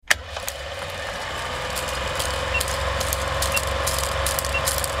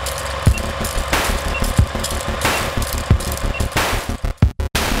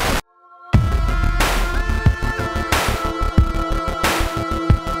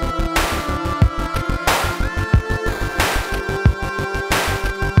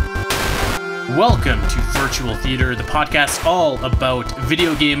Welcome to Virtual Theater, the podcast all about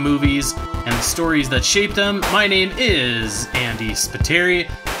video game movies and the stories that shape them. My name is Andy Spiteri,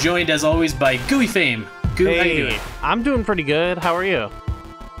 joined as always by Gooey Fame. Goo, how you doing? I'm doing pretty good. How are you?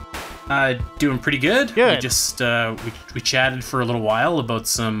 Doing pretty good. Good. We just we chatted for a little while about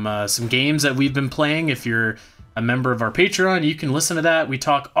some games that we've been playing. If you're a member of our Patreon, you can listen to that. We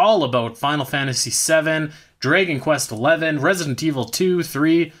talk all about Final Fantasy VII, Dragon Quest XI, Resident Evil 2,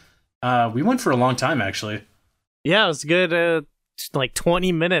 3. We went for a long time, actually. Yeah, it was good. Like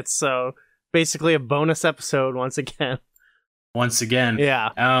 20 minutes, so basically a bonus episode once again.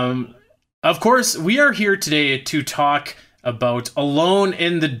 Yeah. Of course, we are here today to talk about Alone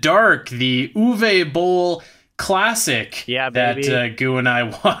in the Dark, the Uwe Boll classic. Yeah, baby. That Goo and I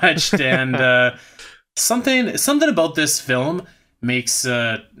watched, and something about this film makes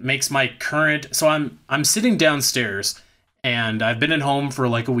my current. So I'm sitting downstairs, and I've been at home for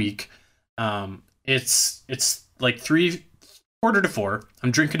like a week. It's like 3:45.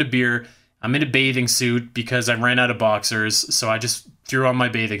 I'm drinking a beer. I'm in a bathing suit because I ran out of boxers, so I just threw on my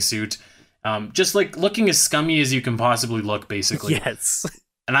bathing suit. Just like looking as scummy as you can possibly look, basically. Yes.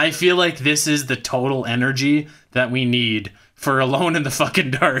 And I feel like this is the total energy that we need for Alone in the fucking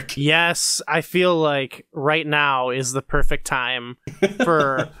Dark. Yes, I feel like right now is the perfect time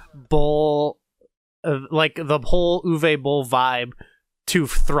for Boll, like the whole Uwe Boll vibe to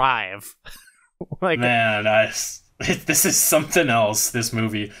thrive. Like, man, this is something else, this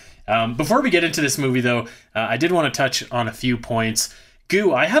movie. Before we get into this movie, though, I did want to touch on a few points.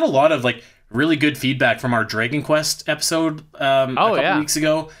 Goo, I had a lot of like really good feedback from our Dragon Quest episode a couple weeks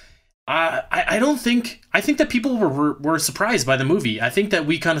ago. I think that people were surprised by the movie. I think that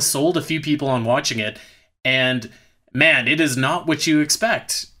we kind of sold a few people on watching it, and man, it is not what you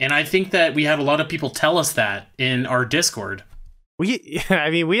expect. And I think that we had a lot of people tell us that in our Discord. we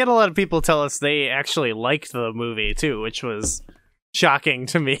had a lot of people tell us they actually liked the movie too, which was shocking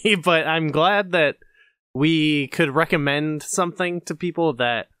to me. But I'm glad that we could recommend something to people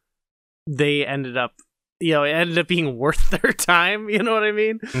that they ended up, it ended up being worth their time. You know what I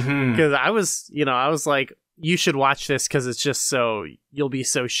mean? Because I was like, you should watch this because it's just you'll be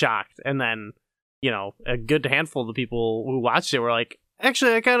so shocked. And then, a good handful of the people who watched it were like,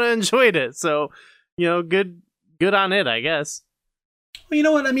 actually, I kind of enjoyed it. So, good on it, I guess. Well, you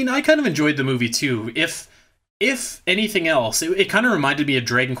know what? I mean, I kind of enjoyed the movie too. If anything else, it kind of reminded me of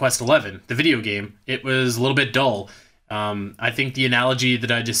Dragon Quest XI, the video game. It was a little bit dull. I think the analogy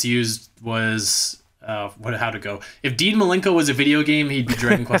that I just used was, how'd it go? If Dean Malenko was a video game, he'd be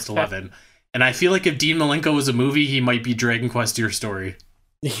Dragon Quest XI. And I feel like if Dean Malenko was a movie, he might be Dragon Quest Your Story.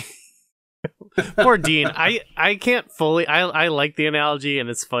 Poor Dean. I can't fully... I like the analogy, and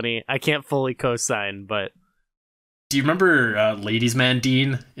it's funny. I can't fully co-sign, but... Do you remember Ladies Man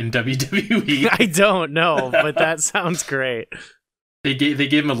Dean in WWE? I don't know, but that sounds great. They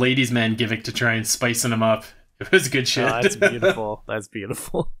gave him a Ladies Man gimmick to try and spicing him up. It was good shit. Oh, that's beautiful. That's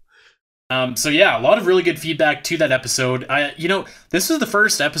beautiful. So yeah, a lot of really good feedback to that episode. This was the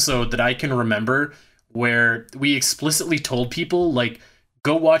first episode that I can remember where we explicitly told people, like,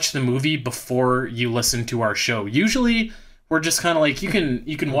 go watch the movie before you listen to our show. Usually we're just kind of like, you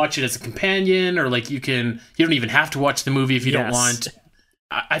can watch it as a companion, or like you don't even have to watch the movie if you don't want.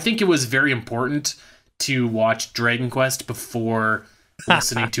 I think it was very important to watch Dragon Quest before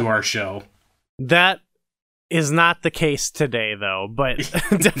listening to our show. That is not the case today, though, but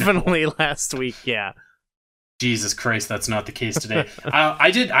definitely last week, yeah. Jesus Christ, that's not the case today.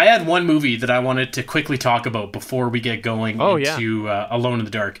 I had one movie that I wanted to quickly talk about before we get going into Alone in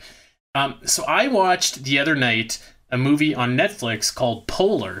the Dark. So I watched the other night a movie on Netflix called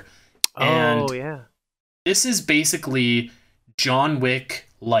Polar. And this is basically John Wick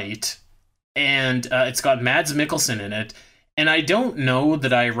light, and it's got Mads Mikkelsen in it. And I don't know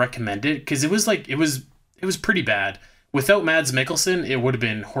that I recommend it because it was pretty bad. Without Mads Mikkelsen, it would have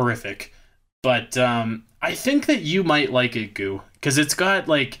been horrific. But I think that you might like it, Goo, because it's got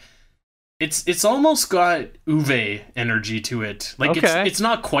like it's almost got Uwe energy to it. Like it's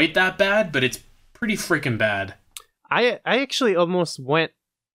not quite that bad, but it's pretty freaking bad. I actually almost went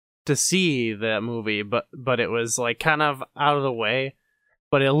to see that movie, but it was like kind of out of the way.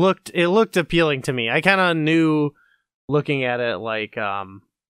 But it looked appealing to me. I kind of knew looking at it like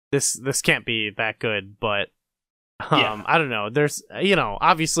this can't be that good, but I don't know. There's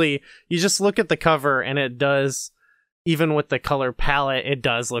obviously you just look at the cover and it does, even with the color palette, it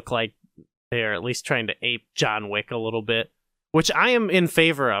does look like they're at least trying to ape John Wick a little bit, which I am in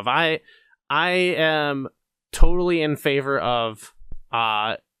favor of. I am totally in favor of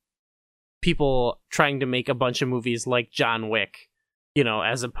people trying to make a bunch of movies like John Wick,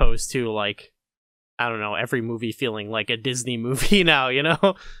 as opposed to like I don't know, every movie feeling like a Disney movie now, you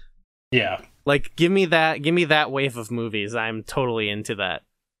know? Yeah. Like, give me that wave of movies. I'm totally into that.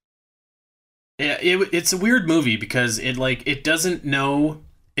 Yeah, it's a weird movie because it doesn't know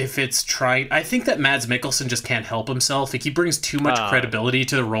if it's trying. I think that Mads Mikkelsen just can't help himself. Like, he brings too much credibility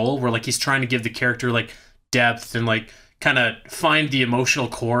to the role, where like he's trying to give the character like depth and like kind of find the emotional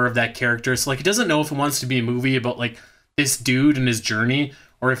core of that character. So like, it doesn't know if it wants to be a movie about like this dude and his journey,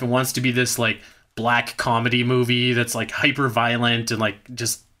 or if it wants to be this like black comedy movie that's like hyper violent and like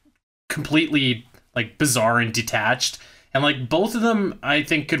just completely like bizarre and detached. And like both of them I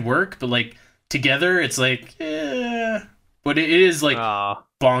think could work, but like together it's like but it is like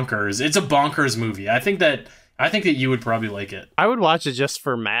bonkers. It's a bonkers movie. I think that you would probably like it. I would watch it just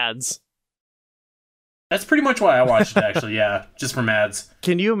for Mads. That's pretty much why I watched it, actually. Yeah, just for Mads.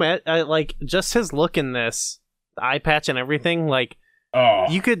 Can you imagine, like, just his look in this, the eye patch and everything? Like,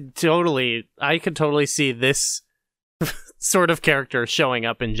 I could totally see this sort of character showing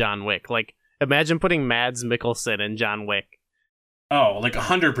up in John Wick. Like, imagine putting Mads Mikkelsen in John Wick. Oh, like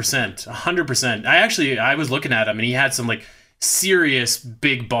 100%, 100%. I was looking at him, and he had some like serious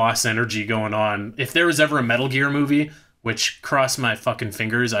big boss energy going on. If there was ever a Metal Gear movie, which cross my fucking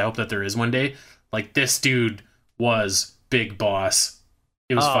fingers, I hope that there is one day. Like, this dude was big boss.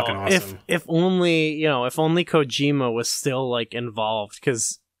 It was fucking awesome. If only Kojima was still like involved,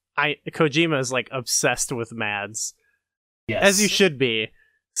 because Kojima is like obsessed with Mads. Yes. As you should be.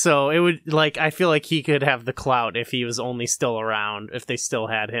 So it would, like, I feel like he could have the clout if he was only still around, if they still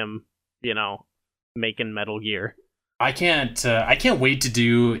had him, you know, making Metal Gear. I can't wait to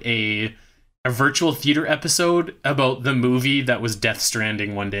do a virtual theater episode about the movie that was Death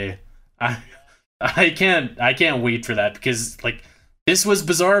Stranding one day. I can't wait for that, because like this was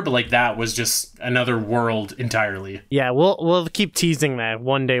bizarre, but like that was just another world entirely. Yeah, we'll keep teasing that.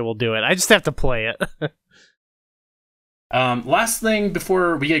 One day we'll do it. I just have to play it. Last thing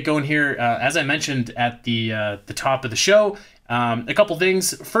before we get going here, as I mentioned at the top of the show, a couple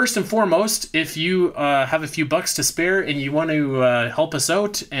things. First and foremost, if you have a few bucks to spare and you want to help us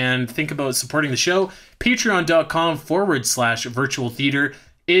out and think about supporting the show, patreon.com/virtual theater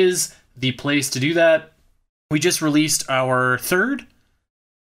is the place to do that. We just released our third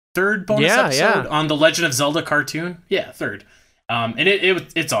bonus episode on the Legend of Zelda cartoon. Yeah, third. And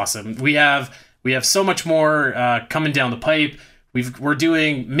it's awesome. We have so much more coming down the pipe. We're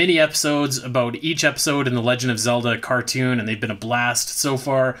doing mini episodes about each episode in the Legend of Zelda cartoon, and they've been a blast so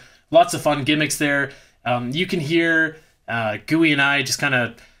far. Lots of fun gimmicks there. You can hear Gooey and I just kind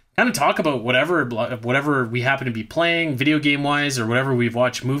of talk about whatever we happen to be playing, video game wise, or whatever we've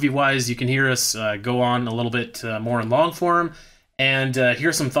watched movie wise. You can hear us go on a little bit more in long form and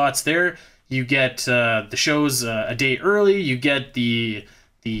hear some thoughts there. You get the shows a day early. You get the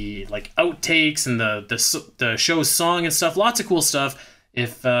like outtakes and the show's song and stuff. Lots of cool stuff.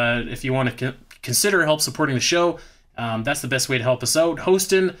 If you want to consider help supporting the show, that's the best way to help us out.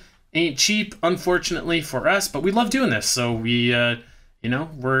 Hosting ain't cheap, unfortunately, for us, but we love doing this, so we're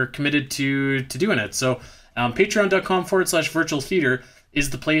committed to doing it. So patreon.com/virtual theater is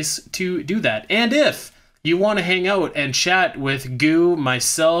the place to do that. And if you want to hang out and chat with Goo,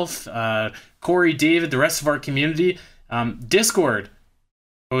 myself, Corey, David, the rest of our community, Discord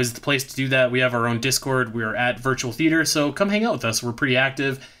is the place to do that. We have our own Discord. We're at Virtual Theater, so come hang out with us. We're pretty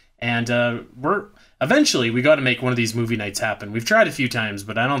active, and we got to make one of these movie nights happen. We've tried a few times,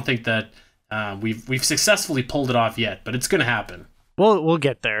 but I don't think that we've successfully pulled it off yet, but it's going to happen. We'll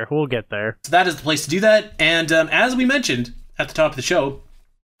get there. We'll get there. So that is the place to do that. And as we mentioned at the top of the show,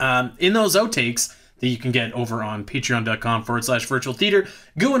 in those outtakes that you can get over on patreon.com/virtual theater,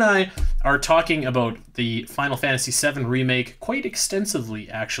 Goo and I are talking about the Final Fantasy VII remake quite extensively,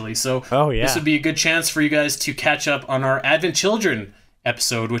 actually. So this would be a good chance for you guys to catch up on our Advent Children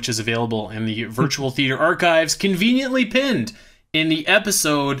episode, which is available in the Virtual Theater archives, conveniently pinned in the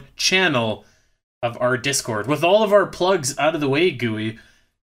episode channel of our Discord. With all of our plugs out of the way, Gooey,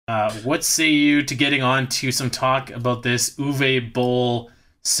 what say you to getting on to some talk about this Uwe Boll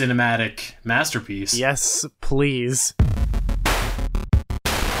cinematic masterpiece? Yes, please.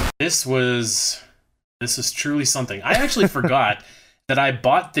 This is truly something. I actually forgot that I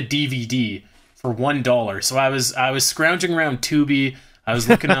bought the DVD for $1. So I was scrounging around Tubi, I was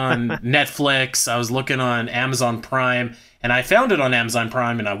looking on Netflix, I was looking on Amazon Prime, and I found it on Amazon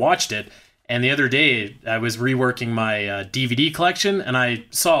Prime and I watched it. And the other day, I was reworking my DVD collection, and I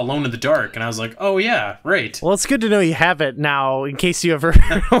saw Alone in the Dark, and I was like, oh yeah, right. Well, it's good to know you have it now, in case you ever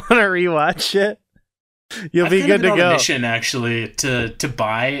want to rewatch it. You'll be good to go. I've on a mission, actually, to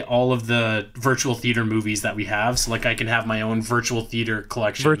buy all of the virtual theater movies that we have, so like I can have my own virtual theater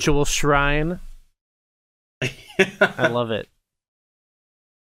collection. Virtual shrine. I love it.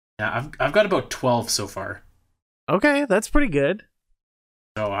 Yeah, I've got about 12 so far. Okay, that's pretty good.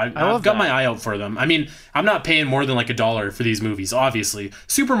 So I've got my eye out for them. I mean, I'm not paying more than like $1 for these movies, obviously.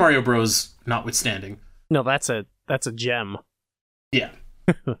 Super Mario Bros. Notwithstanding. No, that's a gem. Yeah.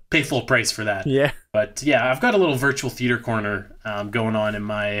 Pay full price for that. Yeah. But yeah, I've got a little virtual theater corner going on in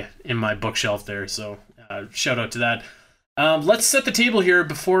my bookshelf there. So shout out to that. Let's set the table here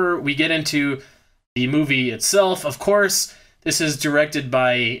before we get into the movie itself. Of course, this is directed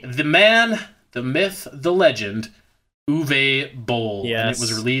by the man, the myth, the legend, Uwe Boll. Yes. And it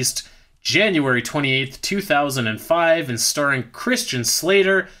was released January 28th, 2005, and starring Christian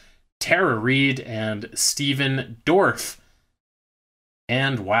Slater, Tara Reid, and Stephen Dorff.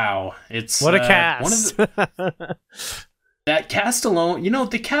 And wow, it's what a cast! That cast alone,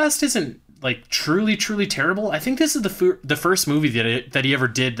 the cast isn't like truly terrible. I think this is the first movie that he ever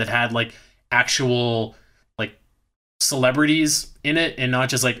did that had like actual like celebrities in it, and not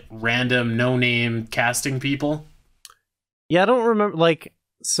just like random no name casting people. Yeah, I don't remember. Like,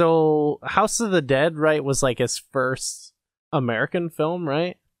 so House of the Dead, right, was like his first American film,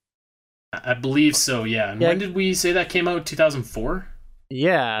 right? I believe so. Yeah. And when did we say that came out? 2004.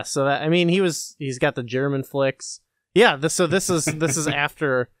 Yeah, so that, I mean, he's got the German flicks. Yeah, this is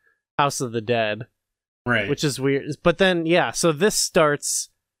after House of the Dead, right? Which is weird. But then, yeah, so this starts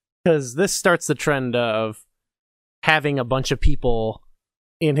the trend of having a bunch of people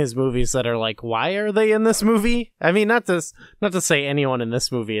in his movies that are like, why are they in this movie? I mean, not to say anyone in this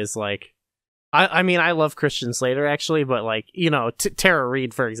movie is like, I mean, I love Christian Slater actually, but like, Tara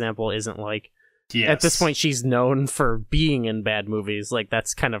Reid, for example, isn't like. Yes. At this point, she's known for being in bad movies. Like,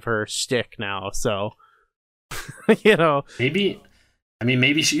 that's kind of her shtick now. So, maybe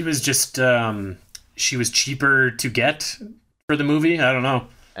she was just she was cheaper to get for the movie. I don't know.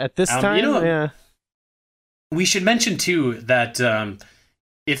 At this time, yeah. We should mention too that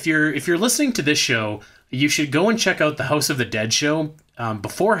if you're listening to this show, you should go and check out the House of the Dead show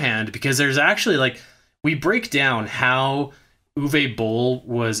beforehand, because there's actually like we break down how Uwe Boll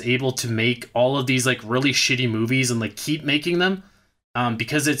was able to make all of these like really shitty movies and like keep making them,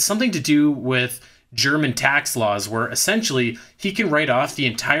 because it's something to do with German tax laws, where essentially he can write off the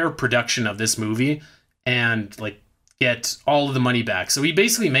entire production of this movie and like get all of the money back. So he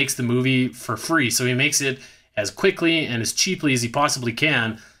basically makes the movie for free. So he makes it as quickly and as cheaply as he possibly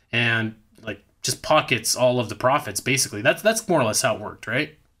can, and like just pockets all of the profits. Basically, that's more or less how it worked,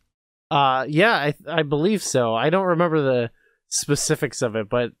 right? Yeah, I believe so. I don't remember the specifics of it,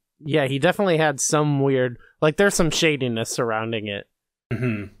 but yeah, he definitely had some weird, like, there's some shadiness surrounding it.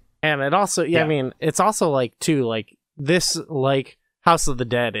 Mm-hmm. And it also, I mean, it's also like too, like this, like House of the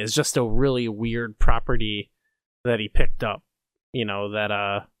Dead is just a really weird property that he picked up,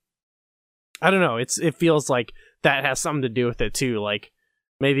 that I don't know, it feels like that has something to do with it too, like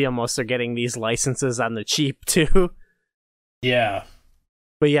maybe almost they're getting these licenses on the cheap too. Yeah,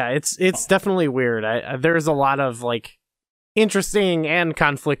 but yeah, it's definitely weird. There's a lot of like interesting and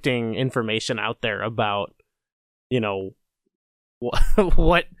conflicting information out there about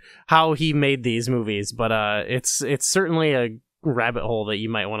how he made these movies, but it's certainly a rabbit hole that you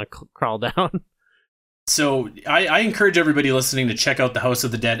might want to crawl down. So I encourage everybody listening to check out the House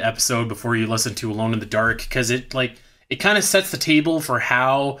of the Dead episode before you listen to Alone in the Dark, because it kind of sets the table for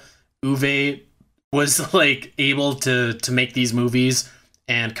how Uwe was like able to make these movies,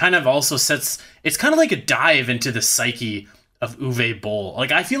 and kind of also it's kind of like a dive into the psyche of Uwe Boll.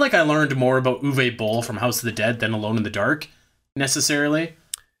 Like, I feel like I learned more about Uwe Boll from House of the Dead than Alone in the Dark, necessarily.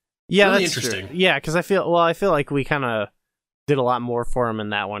 Yeah, really that's interesting. True. Yeah, because I feel like we kind of did a lot more for him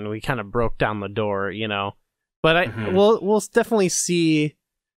in that one. We kind of broke down the door, But we'll definitely see.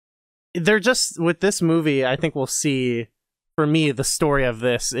 They're just with this movie. I think we'll see. For me, the story of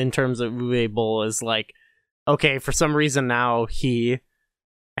this in terms of Uwe Boll is like, okay, for some reason now he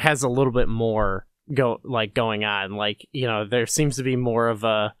has a little bit more going on. Like, there seems to be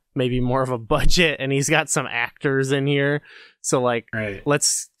maybe more of a budget, and he's got some actors in here. So like, right.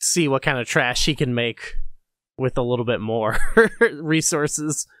 Let's see what kind of trash he can make with a little bit more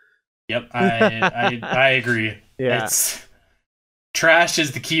resources. Yep, I agree. Yeah, trash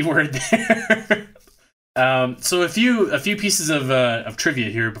is the key word there. So a few pieces of trivia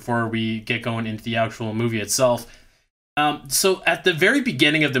here before we get going into the actual movie itself. So at the very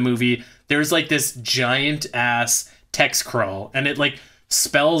beginning of the movie, there's like this giant ass text crawl, and it like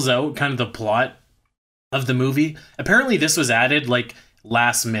spells out kind of the plot of the movie. Apparently this was added like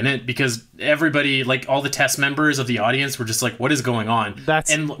last minute because everybody, like all the test members of the audience, were just like, what is going on?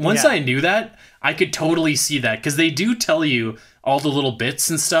 And once I knew that, I could totally see that, because they do tell you all the little bits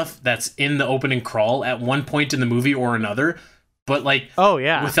and stuff that's in the opening crawl at one point in the movie or another. But like,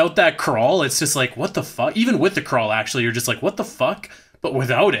 without that crawl, it's just like, what the fuck? Even with the crawl, actually, you're just like, what the fuck? But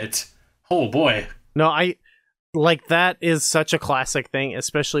without it, oh boy. No, I like, that is such a classic thing,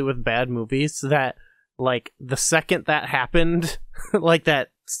 especially with bad movies, that like the second that happened, like that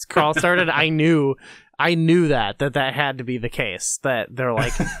crawl started, I knew that had to be the case, that they're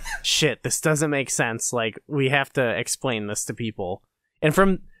like, shit, this doesn't make sense. Like, we have to explain this to people. And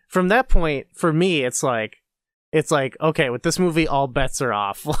from that point, for me, it's like, okay, with this movie, all bets are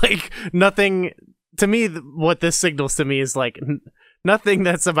off. Like, nothing, to me, what this signals to me is like, nothing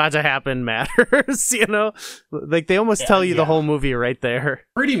that's about to happen matters, you know? Like, they almost tell you the whole movie right there.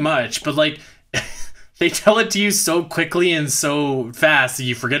 Pretty much, but like, they tell it to you so quickly and so fast that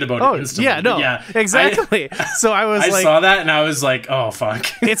you forget about it instantly. Exactly. So I was I saw that and I was like, oh fuck.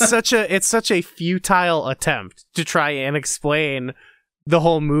 It's such a futile attempt to try and explain the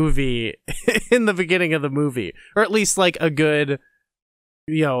whole movie in the beginning of the movie, or at least like a good,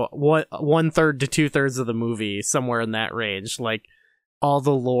 you know, 1/3 to 2/3 of the movie, somewhere in that range, like all the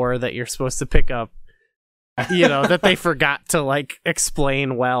lore that you're supposed to pick up, you know, that they forgot to like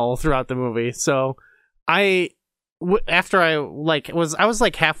explain well throughout the movie. So after I was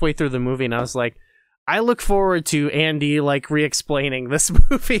like halfway through the movie, and I was like, I look forward to Andy like re-explaining this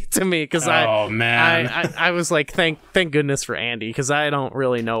movie to me, because I was like, thank goodness for Andy, because I don't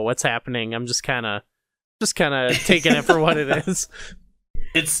really know what's happening. I'm just kind of taking it for what it is.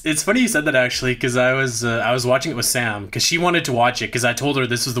 It's funny you said that, actually, because I was watching it with Sam, because she wanted to watch it, because I told her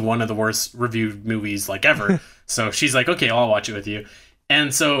this was one of the worst reviewed movies like ever. So she's like, okay, I'll watch it with you.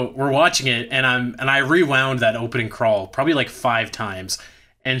 And so we're watching it, and I rewound that opening crawl probably like 5 times,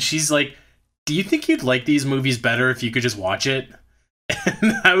 and she's like, do you think you'd like these movies better if you could just watch it?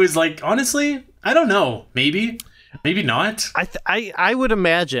 And I was like, honestly, I don't know. Maybe not. I would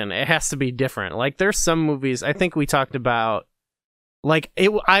imagine it has to be different. Like, there's some movies, I think we talked about, like,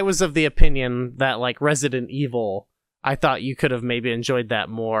 I was of the opinion that like Resident Evil, I thought you could have maybe enjoyed that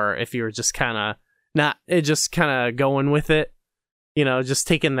more if you were just kind of going with it, you know, just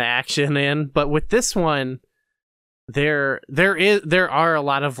taking the action in. But with this one, there are a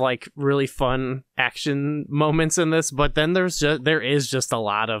lot of like really fun action moments in this, but then there is just a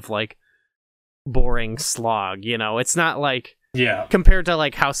lot of like boring slog, you know. It's not like, compared to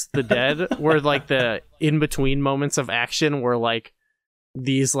like House of the Dead, where like the in between moments of action were like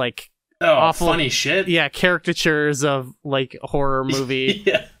these like awful funny shit, caricatures of like horror movie.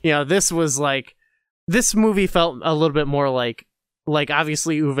 You know, this movie felt a little bit more like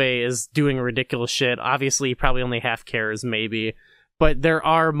obviously Uwe is doing ridiculous shit. Obviously he probably only half cares, maybe, but there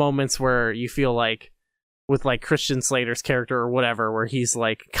are moments where you feel like, with like Christian Slater's character or whatever, where he's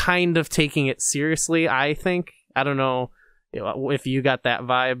like kind of taking it seriously. I think, I don't know if you got that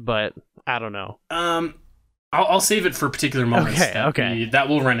vibe, but I don't know. I'll save it for particular moments that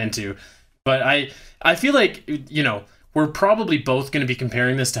we'll run into. But I feel like, you know, we're probably both going to be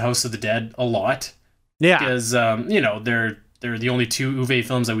comparing this to House of the Dead a lot. Yeah. Because, you know, they're the only 2 Uwe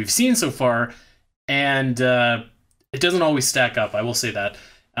films that we've seen so far, and it doesn't always stack up, I will say that.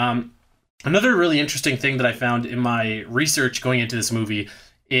 Another really interesting thing that I found in my research going into this movie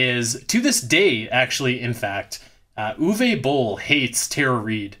is, to this day, actually, in fact, Uwe Boll hates Tara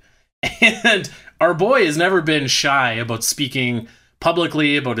Reid. And our boy has never been shy about speaking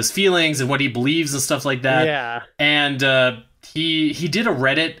publicly about his feelings and what he believes and stuff like that. Yeah. And he did a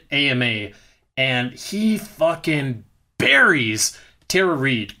Reddit AMA, and he fucking buries Tara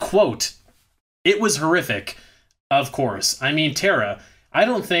Reid. Quote, "It was horrific. Of course. I mean, Tara, I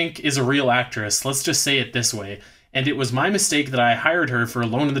don't think is a real actress. Let's just say it this way. And it was my mistake that I hired her for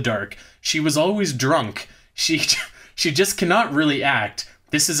Alone in the Dark. She was always drunk. She just cannot really act.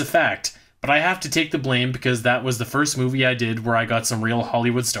 This is a fact. But I have to take the blame because that was the first movie I did where I got some real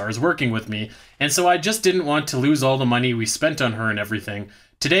Hollywood stars working with me. And so I just didn't want to lose all the money we spent on her and everything.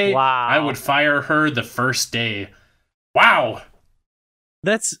 Today, I would fire her the first day." Wow.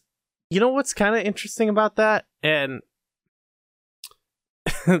 That's, you know what's kind of interesting about that? And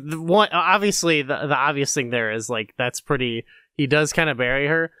obviously the obvious thing there is like, that's pretty, he does kind of bury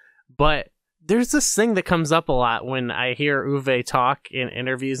her, but there's this thing that comes up a lot when I hear Uwe talk in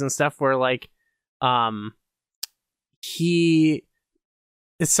interviews and stuff, where like he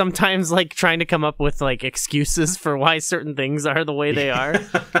is sometimes like trying to come up with like excuses for why certain things are the way they are,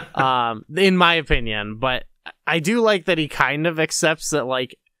 in my opinion. But I do like that he kind of accepts that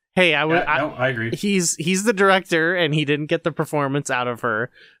like hey, I agree. He's the director, and he didn't get the performance out of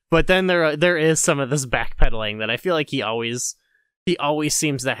her. But then there is some of this backpedaling that I feel like he always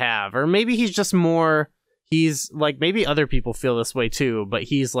seems to have, or maybe he's just more. He's like, maybe other people feel this way too, but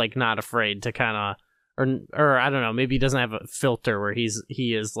he's like not afraid to kind of, or I don't know, maybe he doesn't have a filter where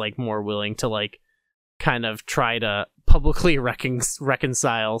he is like more willing to like kind of try to publicly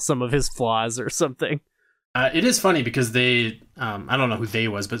reconcile some of his flaws or something. It is funny because I don't know who they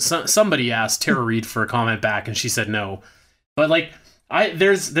was, but somebody asked Tara Reid for a comment back, and she said no. But like,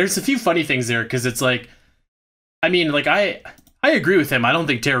 there's a few funny things there, because it's like, I mean, like I agree with him. I don't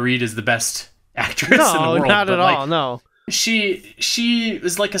think Tara Reid is the best actress in the world. No, not at like, all. No, she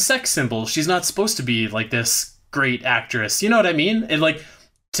is like a sex symbol. She's not supposed to be like this great actress. You know what I mean? And like,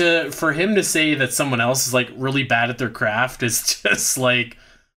 for him to say that someone else is like really bad at their craft is just like,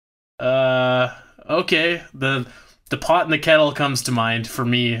 okay. The pot and the kettle comes to mind for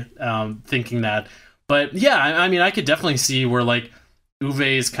me, thinking that. But yeah, I mean, I could definitely see where like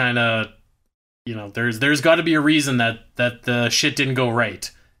Uwe is kind of, you know, there's got to be a reason that the shit didn't go right,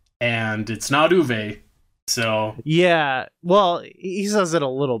 and it's not Uwe. So yeah, well, he says it a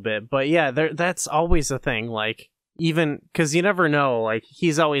little bit, but yeah, that's always a thing. Like, even because you never know. Like,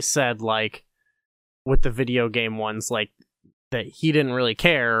 he's always said, like, with the video game ones, like, that he didn't really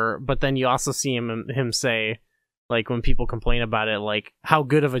care, but then you also see him say, like, when people complain about it, like, how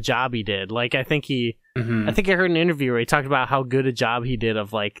good of a job he did. Like, I think I heard an interview where he talked about how good a job he did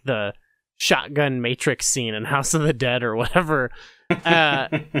of like the shotgun Matrix scene in House of the Dead or whatever.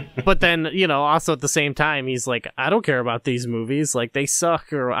 But then, you know, also at the same time, he's like, I don't care about these movies. Like, they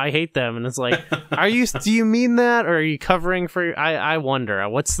suck, or I hate them. And it's like, do you mean that? Or are you covering for, I wonder,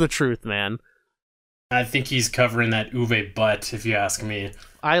 what's the truth, man? I think he's covering that Uwe butt, if you ask me.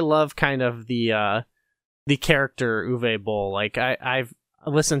 I love kind of the character Uwe Boll. Like, I've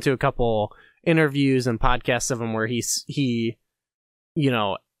listened to a couple interviews and podcasts of him where he, you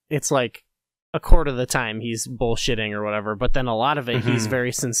know, it's like a quarter of the time he's bullshitting or whatever, but then a lot of it he's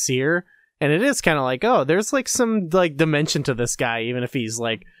very sincere, and it is kind of like, oh, there's like some like dimension to this guy, even if he's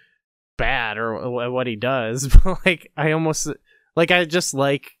like bad or what he does. But like, I just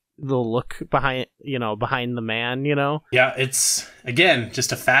like the look behind the man, you know? Yeah, it's again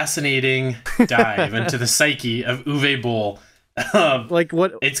just a fascinating dive into the psyche of Uwe Boll. Like,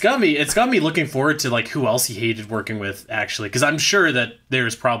 what it's got me looking forward to like who else he hated working with, actually, because I'm sure that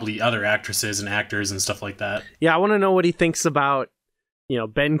there's probably other actresses and actors and stuff like that. Yeah, I want to know what he thinks about, you know,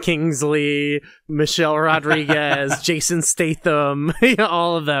 Ben Kingsley, Michelle Rodriguez, Jason Statham, you know,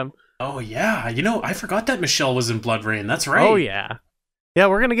 all of them. Oh yeah, you know, I forgot that Michelle was in Blood Rain. That's right. Oh yeah,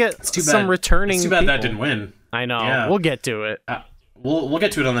 we're gonna get some returning. It's too bad people. that didn't win. I know. Yeah. We'll get to it. We'll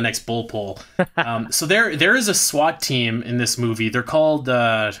get to it on the next bull poll. So there is a SWAT team in this movie. They're called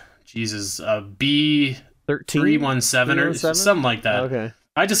B317 or something like that. Okay.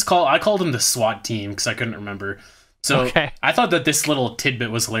 I called them the SWAT team because I couldn't remember. So okay. I thought that this little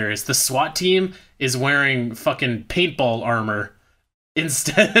tidbit was hilarious. The SWAT team is wearing fucking paintball armor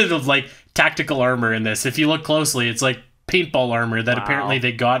instead of like tactical armor in this. If you look closely, it's like paintball armor that apparently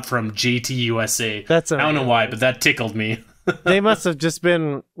they got from JTUSA. That's amazing. I don't know why, but that tickled me. They must have just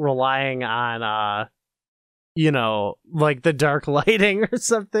been relying on, you know, like the dark lighting or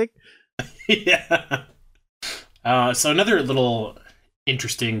something. Yeah. So another little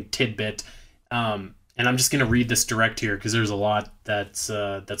interesting tidbit, and I'm just going to read this direct here because there's a lot that's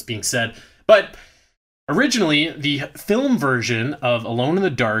being said. But originally, the film version of Alone in the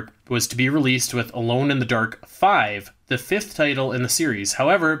Dark was to be released with Alone in the Dark 5, the 5th title in the series.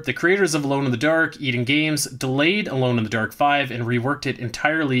 However, the creators of Alone in the Dark, Eden Games, delayed Alone in the Dark 5 and reworked it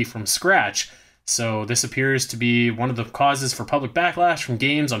entirely from scratch. So this appears to be one of the causes for public backlash from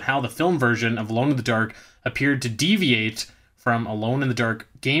games on how the film version of Alone in the Dark appeared to deviate from Alone in the Dark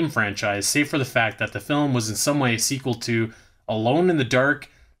game franchise, save for the fact that the film was in some way a sequel to Alone in the Dark,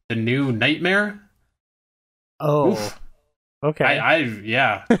 The New Nightmare. Oh. Oof. Okay.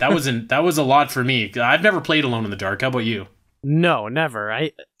 That was a lot for me. I've never played Alone in the Dark. How about you? No, never.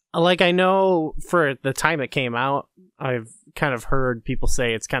 I know for the time it came out, I've kind of heard people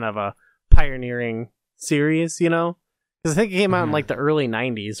say it's kind of a pioneering series, you know? Because I think it came out in like the early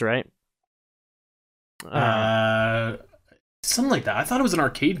 90s, right? Something like that. I thought it was an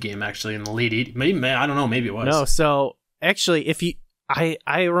arcade game actually in the late 80s. Maybe, I don't know, maybe it was. No, so actually if you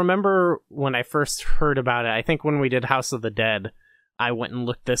I remember when I first heard about it, I think when we did House of the Dead, I went and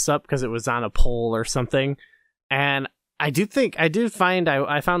looked this up because it was on a poll or something. And I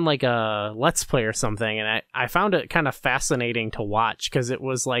found like a Let's Play or something, and I found it kind of fascinating to watch because it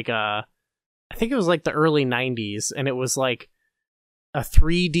was like I think it was like the early 90s, and it was like a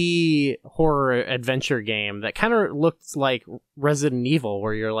 3D horror adventure game that kind of looked like Resident Evil,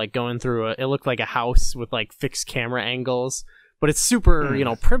 where you're like going through it looked like a house with like fixed camera angles, but it's super,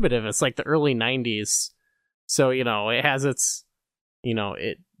 primitive. It's like the early 90s. So, it has its,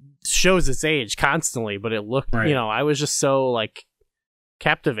 it shows its age constantly, but it looked, I was just so like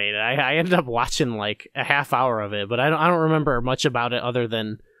captivated. I ended up watching like a half hour of it, but I don't remember much about it other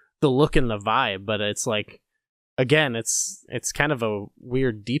than the look and the vibe. But it's like, again, it's kind of a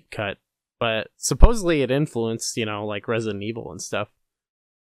weird deep cut, but supposedly it influenced, like Resident Evil and stuff.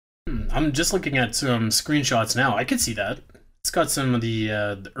 I'm just looking at some screenshots now. I could see that. It's got some of the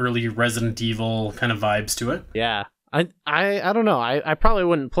early Resident Evil kind of vibes to it. Yeah. I don't know. I probably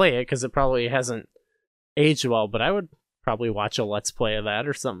wouldn't play it because it probably hasn't aged well, but I would probably watch a Let's Play of that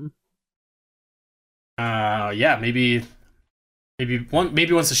or something. Yeah, maybe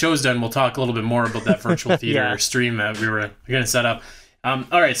once the show's done, we'll talk a little bit more about that virtual theater stream that we were going to set up. All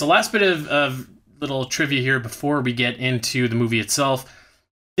right, so last bit of little trivia here before we get into the movie itself.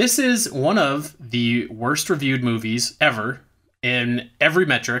 This is one of the worst reviewed movies ever in every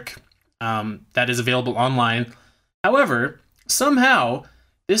metric that is available online. However, somehow,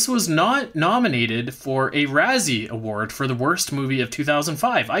 this was not nominated for a Razzie Award for the worst movie of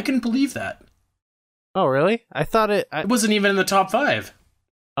 2005. I couldn't believe that. Oh, really? I thought it wasn't even in the top 5.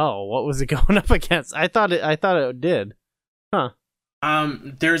 Oh, what was it going up against? I thought it did. Huh.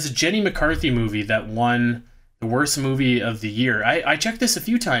 There's a Jenny McCarthy movie that won the worst movie of the year. I checked this a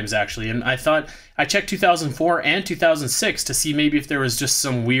few times, actually, and I checked 2004 and 2006 to see maybe if there was just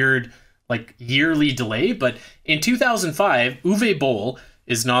some weird, like, yearly delay. But in 2005, Uwe Boll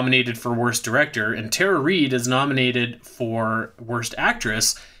is nominated for Worst Director, and Tara Reid is nominated for Worst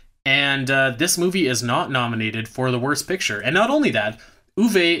Actress. And this movie is not nominated for the Worst Picture. And not only that,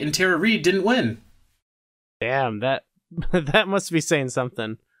 Uwe and Tara Reid didn't win. Damn, that must be saying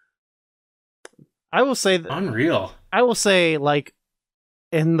something. I will say that, unreal. I will say, like,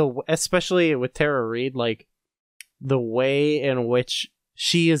 especially with Tara Reid, like, the way in which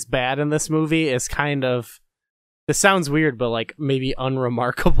she is bad in this movie is kind of, this sounds weird, but like maybe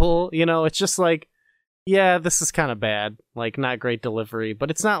unremarkable. It's just like, yeah, this is kind of bad, like not great delivery, but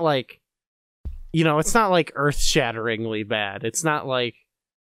it's not like, it's not like earth-shatteringly bad. It's not like,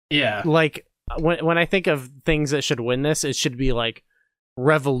 like when I think of things that should win this, it should be like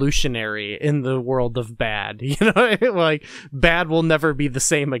revolutionary in the world of bad. Like bad will never be the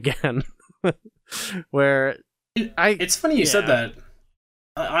same again. Where it's funny you said that.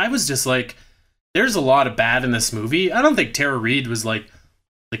 I was just like, there's a lot of bad in this movie. I don't think Tara Reid was like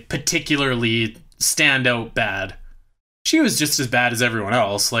particularly standout bad. She was just as bad as everyone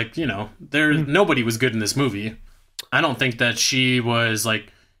else. Like, nobody was good in this movie. I don't think that she was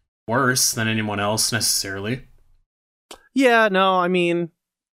like worse than anyone else necessarily. Yeah, no, I mean,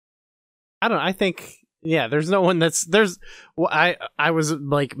 I don't know. I think, there's no one I was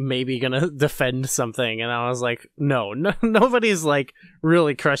like maybe gonna defend something, and I was like, no, nobody's like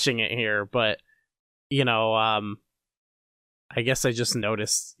really crushing it here, but I guess I just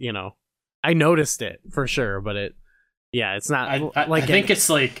noticed, I noticed it for sure, but it's not. I think it's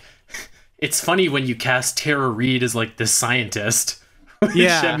like, it's funny when you cast Tara Reid as like this scientist.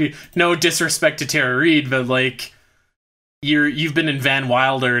 I mean, no disrespect to Tara Reid, but like, you've been in Van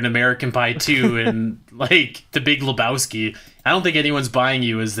Wilder and American Pie 2 and like The Big Lebowski. I don't think anyone's buying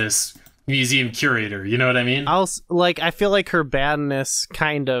you as this museum curator. You know what I mean? I feel like her badness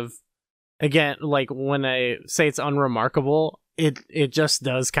kind of, again, like when I say it's unremarkable, it just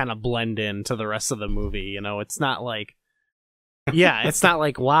does kind of blend into the rest of the movie. It's not like, it's not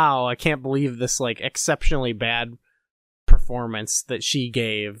like, wow, I can't believe this like exceptionally bad performance that she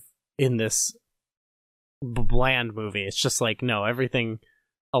gave in this bland movie. It's just like, no, everything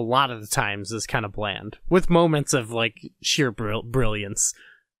a lot of the times is kind of bland with moments of like sheer brilliance.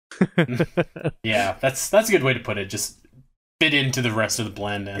 Yeah, that's a good way to put it. Just fit into the rest of the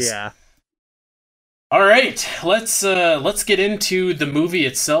blandness. Yeah. All right, let's get into the movie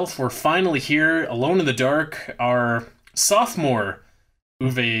itself. We're finally here, Alone in the Dark, our sophomore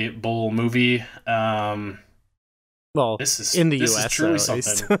Uwe Boll movie. Well, this is in the this US, is truly at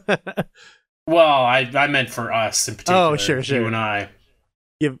something. Well, I meant for us in particular. Oh, sure. You and I.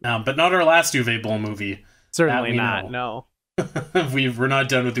 Yep. But not our last Uwe Boll movie. Certainly not. No. We're not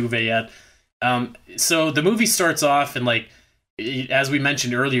done with Uwe yet. So the movie starts off and like, as we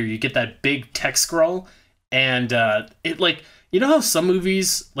mentioned earlier, you get that big text scroll, and it like, how some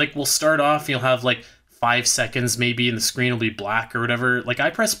movies like will start off, you'll have like 5 seconds maybe, and the screen will be black or whatever. Like I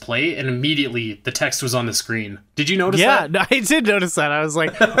pressed play, and immediately the text was on the screen. Did you notice that? Yeah, I did notice that. I was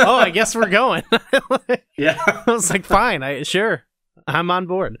like, oh, I guess we're going. Yeah, I was like, fine, sure. I'm on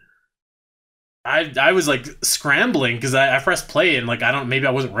board. I was like scrambling because I pressed play and like maybe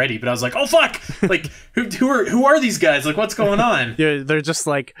I wasn't ready, but I was like, oh fuck, like who are these guys? Like what's going on? They're just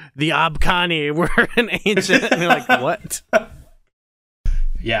like the Abkhani. We're an ancient. And you're like, what?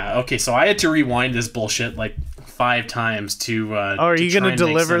 Yeah. Okay. So I had to rewind this bullshit like 5 times to. Are you gonna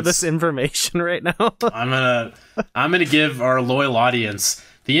deliver this information right now? I'm gonna give our loyal audience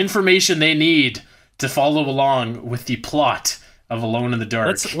the information they need to follow along with the plot of Alone in the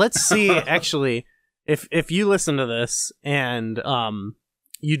Dark. Let's see. Actually, if you listen to this and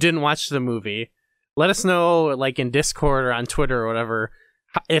you didn't watch the movie, let us know, like in Discord or on Twitter or whatever,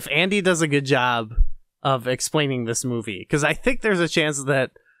 if Andy does a good job of explaining this movie, because I think there's a chance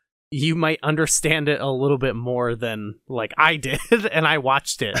that you might understand it a little bit more than like I did, and I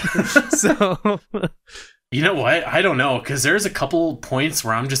watched it. So. You know what? I don't know, because there's a couple points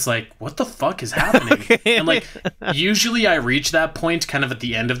where I'm just like, what the fuck is happening? And like, usually I reach that point kind of at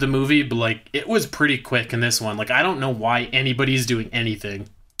the end of the movie, but like, it was pretty quick in this one. Like, I don't know why anybody's doing anything.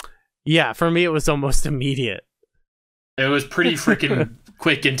 Yeah, for me, it was almost immediate. It was pretty freaking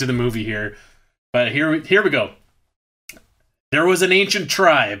quick into the movie here. But here we go. There was an ancient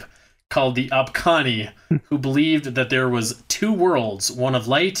tribe called the Abkhani who believed that there was 2 worlds, one of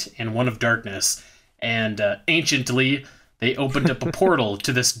light and one of darkness. And anciently, they opened up a portal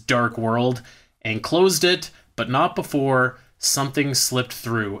to this dark world and closed it, but not before something slipped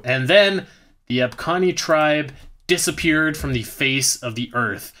through. And then the Abkhani tribe disappeared from the face of the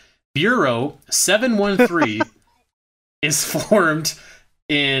earth. Bureau 713 is formed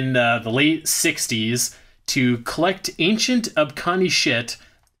in the late 60s to collect ancient Abkhani shit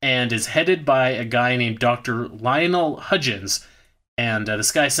and is headed by a guy named Dr. Lionel Hudgens. And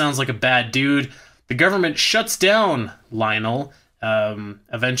this guy sounds like a bad dude. The government shuts down Lionel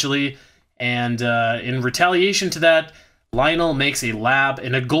eventually, and in retaliation to that, Lionel makes a lab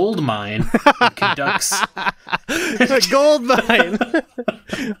in a gold mine and conducts... A gold mine!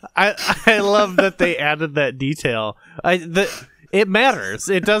 I love that they added that detail. It matters.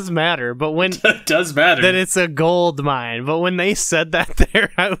 It does matter, but when... It does matter. That it's a gold mine, but when they said that there,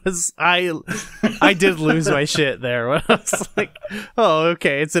 I did lose my shit there. I was like, oh,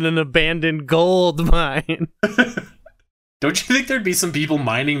 okay, it's in an abandoned gold mine. Don't you think there'd be some people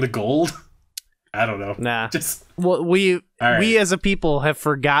mining the gold? I don't know. Nah. Well, we as a people have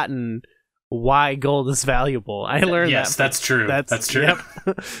forgotten why gold is valuable. I learned yes, that. That's true. That's true. Yep.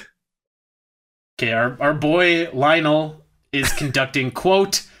 Okay, our boy Lionel is conducting,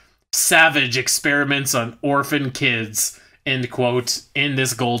 quote, savage experiments on orphan kids, end quote, in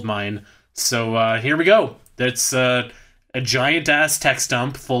this gold mine. So here we go. That's a giant-ass text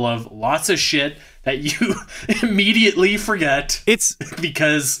dump full of lots of shit that you immediately forget. It's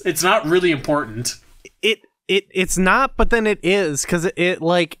because it's not really important. It's not, but then it is, because it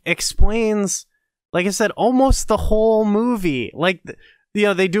like explains, like I said, almost the whole movie. Like, you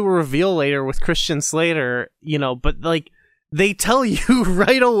know, they do a reveal later with Christian Slater, you know, but like, they tell you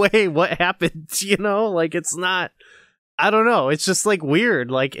right away what happened, you know? Like, it's not... I don't know. It's just, like, weird.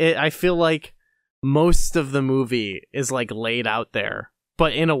 Like, I feel like most of the movie is, like, laid out there,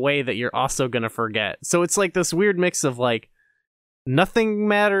 but in a way that you're also gonna forget. So it's, like, this weird mix of, like, nothing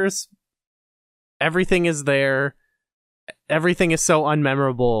matters, everything is there, everything is so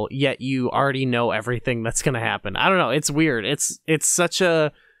unmemorable, yet you already know everything that's gonna happen. I don't know. It's weird. It's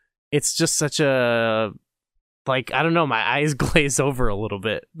just such a... Like, I don't know, my eyes glaze over a little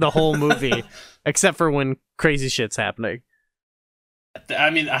bit the whole movie, except for when crazy shit's happening. I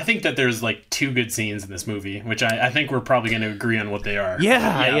mean, I think that there's like 2 good scenes in this movie, which I think we're probably going to agree on what they are.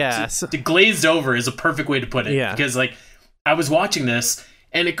 Yeah. The glazed over is a perfect way to put it. Yeah. Because like, I was watching this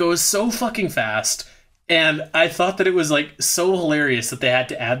and it goes so fucking fast, and I thought that it was like so hilarious that they had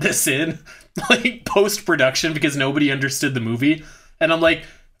to add this in like post-production because nobody understood the movie. And I'm like,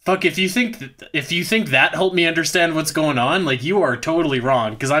 fuck, if you think that helped me understand what's going on, like, you are totally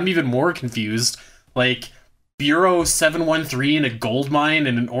wrong, because I'm even more confused. Like, Bureau 713 in a gold mine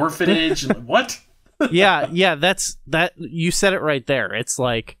and an orphanage, what? Yeah, that's that. You said it right there. It's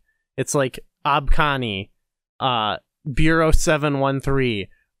like Abkhani, Bureau 713,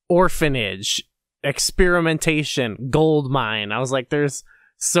 orphanage, experimentation, gold mine. I was like, there's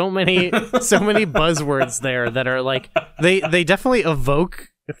so many buzzwords there that are like, they definitely evoke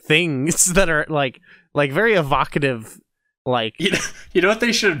things that are like very evocative. Like, you know what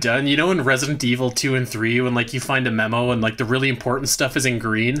they should have done? You know, in Resident Evil 2 and 3, when like you find a memo and like the really important stuff is in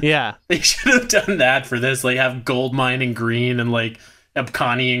green? Yeah. They should have done that for this. Like, have gold mine in green and like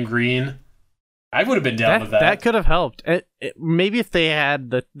Abkhani in green. I would have been down with that. That could have helped. Maybe if they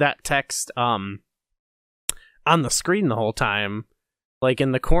had that text on the screen the whole time, like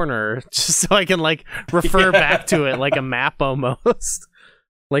in the corner, just so I can like refer back to it like a map almost,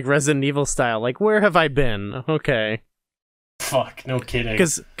 like Resident Evil style. Like, where have I been? Okay. Fuck, no kidding.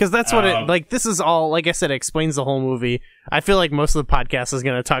 Because that's what it, like, this is all, like I said, it explains the whole movie. I feel like most of the podcast is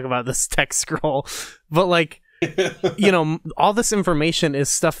going to talk about this text scroll, but like, you know, all this information is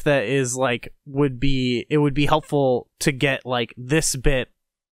stuff that is like, it would be helpful to get like this bit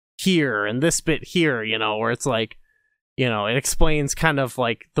here and this bit here, you know, where it's like, you know, it explains kind of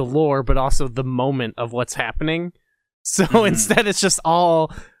like the lore, but also the moment of what's happening. So instead it's just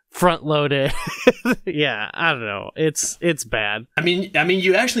all front loaded. Yeah, I don't know. It's bad. I mean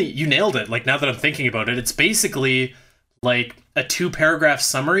you nailed it. Like, now that I'm thinking about it, it's basically like a 2-paragraph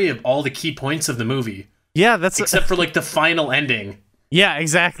summary of all the key points of the movie. Yeah, that's except for like the final ending. Yeah,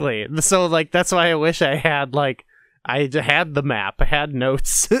 exactly. So like that's why I wish I had like I had the map. I had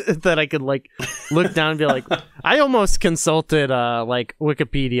notes that I could like look down and be like, I almost consulted like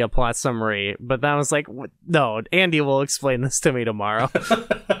Wikipedia plot summary, but then I was like, no, Andy will explain this to me tomorrow.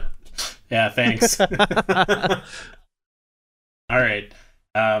 Yeah, thanks. All right.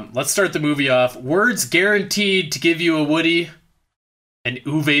 Let's start the movie off. Words guaranteed to give you a Woody, an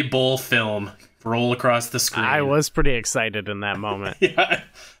Uwe Boll film. Roll across the screen. I was pretty excited in that moment. Yeah,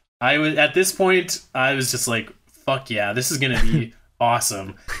 I was at this point. I was just like, "Fuck yeah, this is gonna be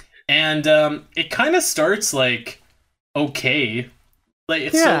awesome!" And it kind of starts like okay, like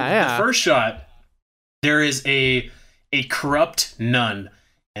it's the first shot. There is a corrupt nun,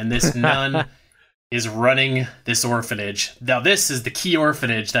 and this nun is running this orphanage. Now, this is the key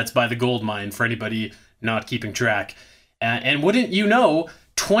orphanage that's by the gold mine for anybody not keeping track. And wouldn't you know,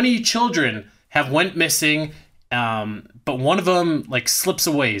 20 children have went missing, but one of them like slips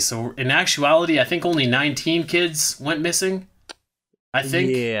away. So in actuality, I think only 19 kids went missing. I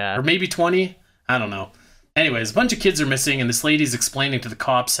think, or maybe 20. I don't know. Anyways, a bunch of kids are missing, and this lady's explaining to the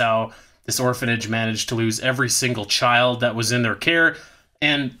cops how this orphanage managed to lose every single child that was in their care.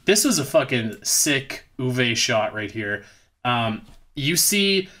 And this was a fucking sick Uwe shot right here. You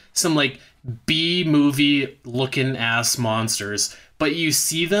see some like B-movie looking ass monsters, but you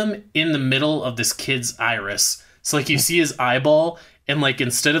see them in the middle of this kid's iris. So like you see his eyeball, and like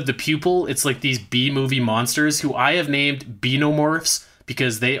instead of the pupil, it's like these B-movie monsters who I have named Beanomorphs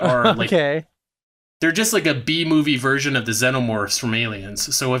because they are like they're just like a B-movie version of the Xenomorphs from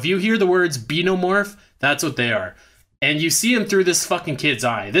Aliens. So if you hear the words Beanomorph, that's what they are. And you see him through this fucking kid's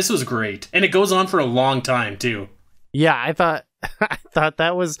eye. This was great. And it goes on for a long time too. Yeah, I thought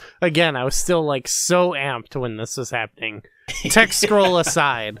that was, again, I was still like so amped when this was happening. Text scroll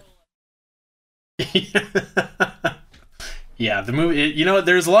aside. Yeah, the movie, you know,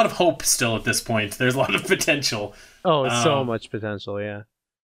 there's a lot of hope still at this point. There's a lot of potential. Oh, so much potential, yeah.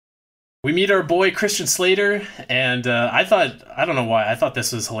 We meet our boy Christian Slater, and I don't know why, I thought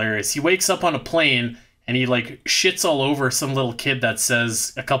this was hilarious. He wakes up on a plane, and he like shits all over some little kid that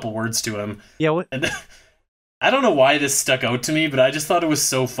says a couple words to him. Yeah, what? And I don't know why this stuck out to me, but I just thought it was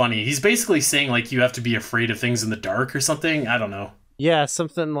so funny. He's basically saying like you have to be afraid of things in the dark or something. I don't know. Yeah,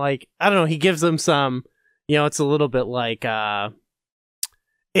 something like, I don't know. He gives them some, you know, it's a little bit like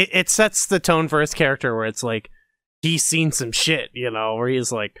it sets the tone for his character where it's like he's seen some shit, you know, where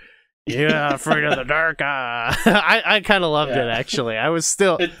he's like, yeah, afraid of the dark. I kind of loved it, actually. I was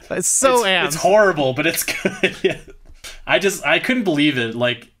still it's so amped. It's horrible, but it's good. Yeah. I couldn't believe it.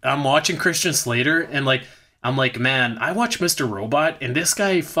 Like, I'm watching Christian Slater, and like I'm like, man, I watch Mr. Robot, and this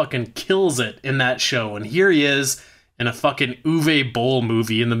guy fucking kills it in that show, and here he is in a fucking Uwe Boll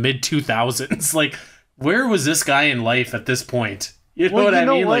movie in the mid-2000s. Like, where was this guy in life at this point? You know what I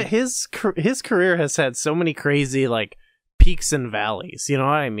mean? What? Like, his career has had so many crazy like peaks and valleys. You know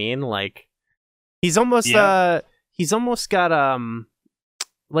what I mean? Like, he's almost got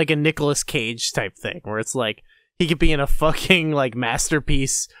like a Nicolas Cage type thing where it's like he could be in a fucking like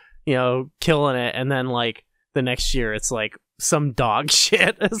masterpiece, you know, killing it, and then like the next year it's like some dog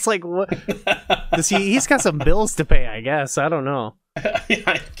shit. It's like, what? He's got some bills to pay, I guess. I don't know.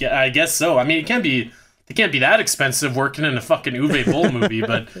 I guess so. I mean, it can't be that expensive working in a fucking Uwe Boll movie,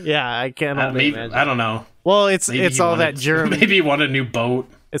 but yeah, I can't imagine. I don't know. Well, it's all that German. Maybe he wanted a new boat.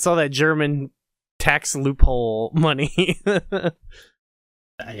 It's all that German tax loophole money.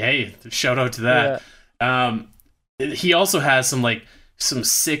 Hey, shout out to that. Yeah. He also has some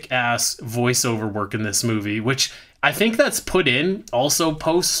sick ass voiceover work in this movie, which I think that's put in also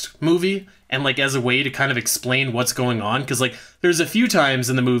post movie and like as a way to kind of explain what's going on, because like there's a few times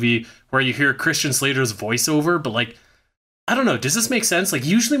in the movie where you hear Christian Slater's voiceover, but like I don't know, does this make sense? Like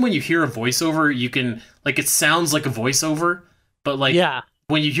usually when you hear a voiceover, you can like it sounds like a voiceover, but like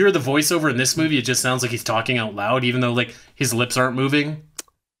when you hear the voiceover in this movie, it just sounds like he's talking out loud, even though like his lips aren't moving.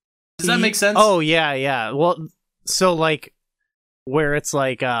 Does that make sense? Oh yeah. Well, so like where it's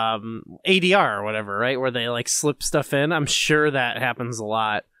like ADR or whatever, right? Where they like slip stuff in. I'm sure that happens a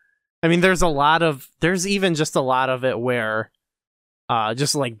lot. I mean, there's even just a lot of it where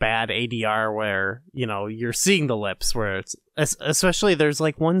just like bad ADR where, you know, you're seeing the lips where it's especially there's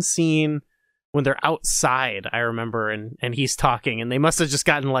like one scene when they're outside, I remember, and he's talking, and they must have just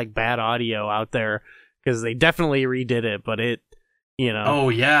gotten like bad audio out there because they definitely redid it, but it, you know. Oh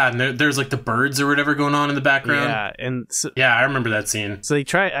yeah, and there's like the birds or whatever going on in the background. Yeah, and yeah, I remember that scene. So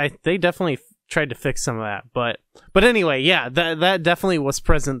they definitely tried to fix some of that, but anyway, yeah, that definitely was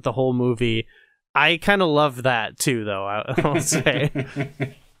present the whole movie. I kind of love that too, though. I'll say.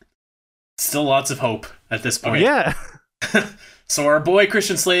 Still lots of hope at this point. Yeah. So our boy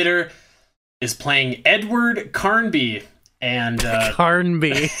Christian Slater is playing Edward Carnby, and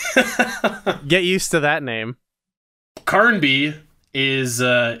Carnby. Get used to that name. Carnby is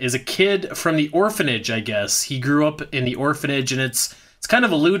a kid from the orphanage, I guess. He grew up in the orphanage, and it's kind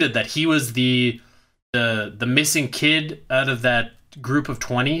of alluded that he was the missing kid out of that group of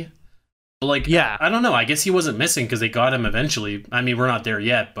 20. But like, yeah, I don't know. I guess he wasn't missing because they got him eventually. I mean, we're not there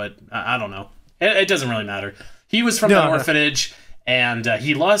yet, but I don't know. It doesn't really matter. He was from the orphanage, and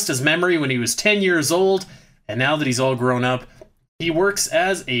he lost his memory when he was 10 years old, and now that he's all grown up, he works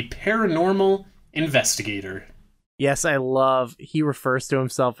as a paranormal investigator. Yes, he refers to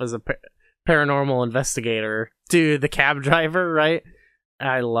himself as a paranormal investigator. Dude, the cab driver, right?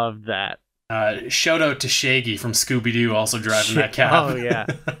 I love that. Shout out to Shaggy from Scooby-Doo also driving that cab. Oh, yeah.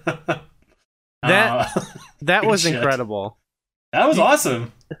 That was incredible. That was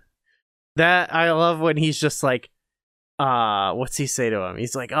awesome. That I love when he's just like, what's he say to him?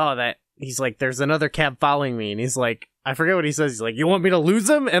 He's like, he's like, there's another cab following me, and he's like, I forget what he says. He's like, you want me to lose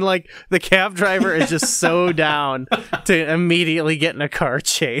him? And like the cab driver is just so down to immediately get in a car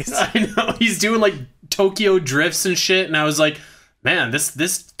chase. I know, he's doing like Tokyo drifts and shit, and I was like, man,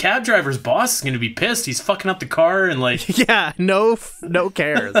 this cab driver's boss is gonna be pissed. He's fucking up the car and like, yeah, no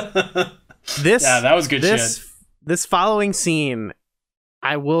cares. That was good shit. This following scene,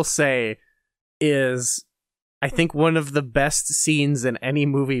 I will say, is I think one of the best scenes in any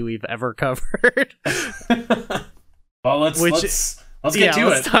movie we've ever covered. Well, let's get to it.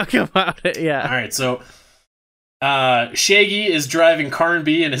 Let's talk about it. Yeah. All right. So, Shaggy is driving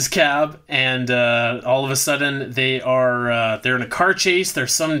Carnby in his cab, and all of a sudden they're in a car chase.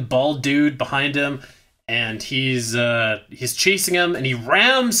 There's some bald dude behind him, and he's chasing him, and he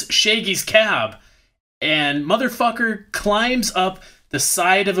rams Shaggy's cab, and motherfucker climbs up the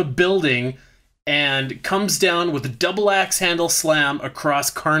side of a building and comes down with a double axe handle slam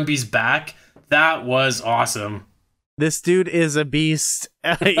across Carnby's back. That was awesome. This dude is a beast.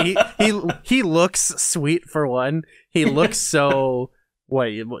 He looks sweet for one. He looks so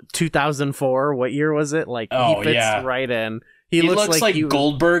what 2004? What year was it? Like he fits right in. He looks like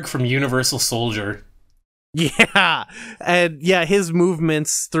Goldberg from Universal Soldier. Yeah, and yeah, his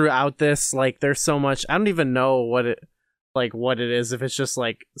movements throughout this, like, there's so much. I don't even know what it is. If it's just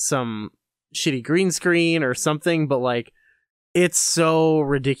like some shitty green screen or something, but like, it's so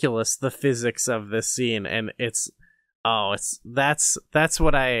ridiculous, the physics of this scene, and that's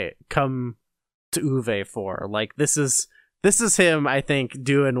what I come to Uwe for. Like, this is him, I think,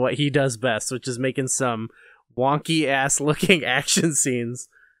 doing what he does best, which is making some wonky ass looking action scenes.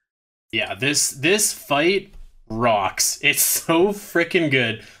 Yeah, this fight rocks. It's so freaking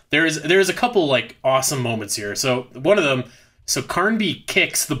good. There's a couple like awesome moments here. So one of them, Carnby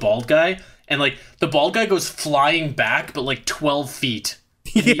kicks the bald guy, and like the bald guy goes flying back, but like 12 feet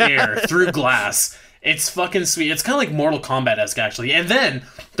in the air through glass. It's fucking sweet. It's kind of like Mortal Kombat-esque, actually. And then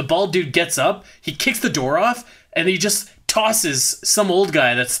the bald dude gets up, he kicks the door off, and he just tosses some old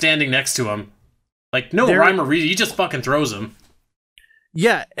guy that's standing next to him. Like, no rhyme or reason, he just fucking throws him.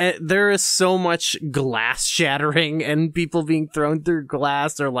 Yeah, there is so much glass shattering and people being thrown through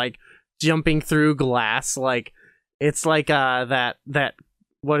glass or like jumping through glass. Like, it's like that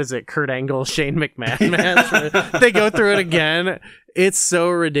what is it, Kurt Angle, Shane McMahon match. They go through it again. It's so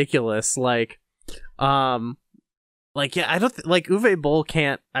ridiculous. Like yeah, I don't like Uwe Boll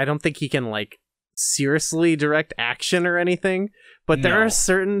I don't think he can like seriously direct action or anything, but there are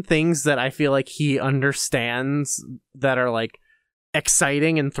certain things that I feel like he understands that are like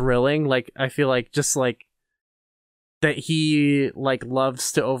exciting and thrilling. Like, I feel like just like that he like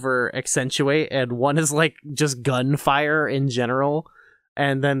loves to over accentuate, and one is like just gunfire in general,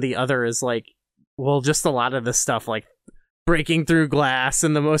 and then the other is like, well, just a lot of this stuff like breaking through glass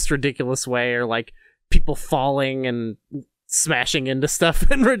in the most ridiculous way, or like people falling and smashing into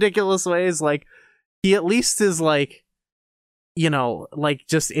stuff in ridiculous ways. Like, he at least is like, you know, like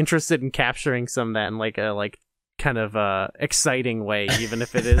just interested in capturing some of that in like a like kind of exciting way, even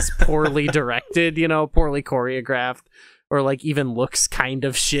if it is poorly directed, you know, poorly choreographed, or like even looks kind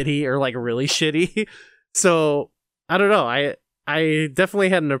of shitty or like really shitty. So I don't know. I definitely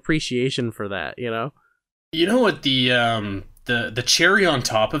had an appreciation for that, you know. You know what the cherry on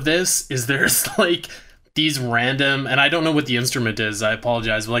top of this is? There's like these random, and I don't know what the instrument is, I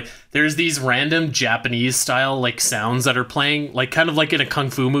apologize, but like there's these random Japanese style like sounds that are playing, like kind of like in a kung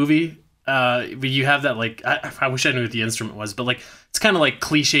fu movie. You have that like I wish I knew what the instrument was, but like it's kind of like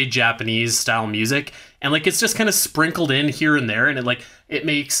cliche Japanese style music, and like it's just kind of sprinkled in here and there, and it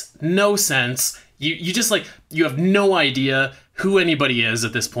makes no sense. You just like, you have no idea who anybody is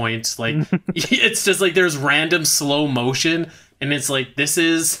at this point. Like it's just like there's random slow motion, and it's like, this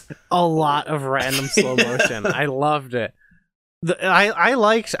is a lot of random slow motion. I loved it. I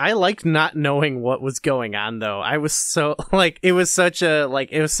liked not knowing what was going on though. I was so like, it was such a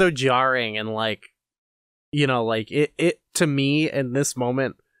like, it was so jarring, and like, you know, like it to me in this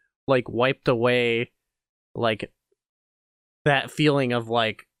moment like wiped away like that feeling of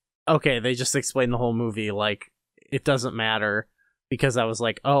like, okay, they just explained the whole movie, like it doesn't matter, because I was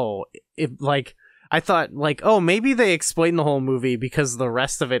like, oh, it like, I thought like, oh, maybe they explained the whole movie because the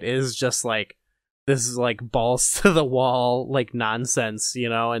rest of it is just like, this is like balls to the wall like nonsense, you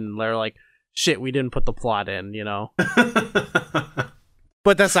know, and they're like, shit, we didn't put the plot in, you know.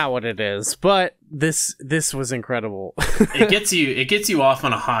 But that's not what it is. But this was incredible. it gets you off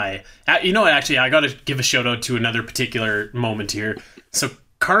on a high. You know what, actually I gotta give a shout out to another particular moment here. So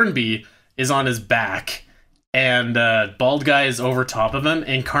Carnby is on his back, and bald guy is over top of him,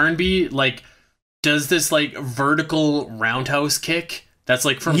 and Carnby like does this like vertical roundhouse kick that's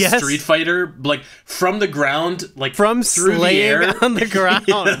like from Street Fighter, like from the ground, like from through the air on the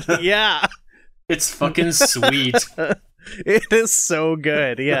ground. Yeah. It's fucking sweet. It is so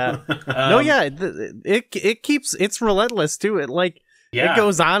good. Yeah. No, yeah, it keeps, it's relentless too. It like, it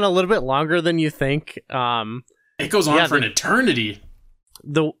goes on a little bit longer than you think. It goes on for an eternity.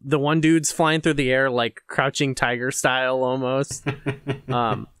 The one dude's flying through the air like Crouching Tiger style almost.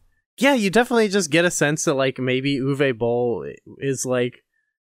 Yeah, you definitely just get a sense that like maybe Uwe Boll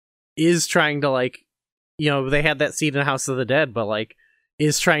is trying to like, you know, they had that scene in House of the Dead, but like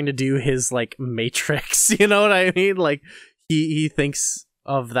is trying to do his like Matrix, you know what I mean? Like he thinks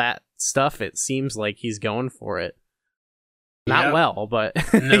of that stuff. It seems like he's going for it. Not well, but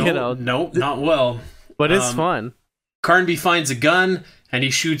no, you know, nope, not well. But it's fun. Carnby finds a gun and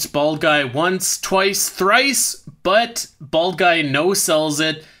he shoots bald guy once, twice, thrice, but bald guy no-sells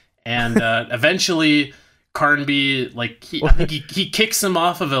it. And eventually Carnby, like, I think he kicks him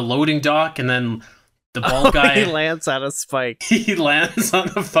off of a loading dock, and then the bald guy... he lands on a spike. He lands on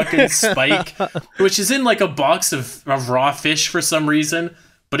a fucking spike, which is in, like, a box of raw fish for some reason,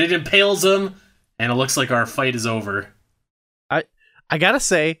 but it impales him, and it looks like our fight is over. I gotta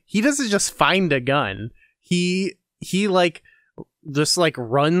say, he doesn't just find a gun. He like... just like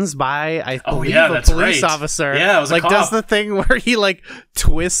runs by, I believe, a police officer. Yeah, it was like a cop. Does the thing where he like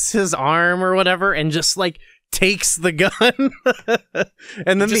twists his arm or whatever and just like takes the gun.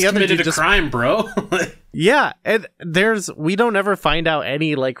 And then the other dude just crime, bro. Yeah, and we don't ever find out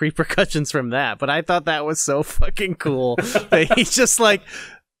any like repercussions from that, but I thought that was so fucking cool that he's just like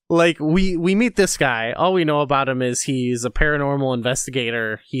we meet this guy. All we know about him is he's a paranormal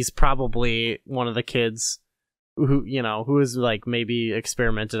investigator. He's probably one of the kids who, you know, who is like maybe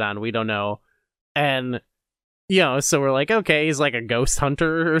experimented on, we don't know. And, you know, so we're like, okay, he's like a ghost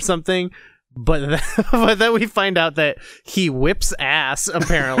hunter or something. But then we find out that he whips ass,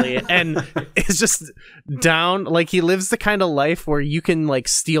 apparently, and is just down, like he lives the kind of life where you can like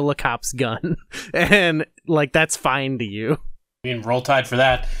steal a cop's gun and like that's fine to you. I mean, roll tide for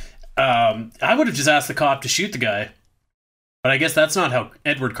that. I would have just asked the cop to shoot the guy, but I guess that's not how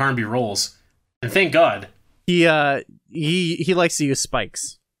Edward Carnby rolls. And thank God. He likes to use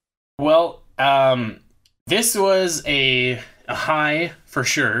spikes. Well, this was a high for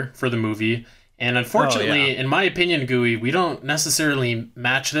sure for the movie, and unfortunately, in my opinion, Gooey, we don't necessarily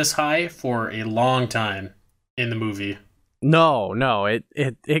match this high for a long time in the movie. No,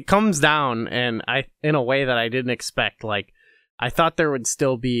 it comes down, and in a way that I didn't expect. Like, I thought there would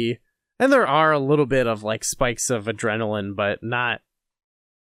still be, and there are a little bit of like spikes of adrenaline, but not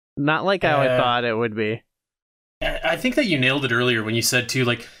like how I thought it would be. I think that you nailed it earlier when you said too,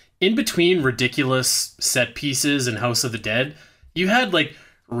 like, in between ridiculous set pieces in House of the Dead, you had like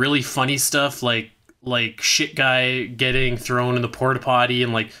really funny stuff, like shit guy getting thrown in the porta potty,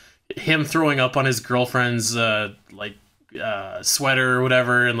 and like him throwing up on his girlfriend's like sweater or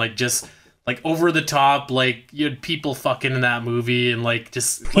whatever, and like just like over the top, like you had people fucking in that movie, and like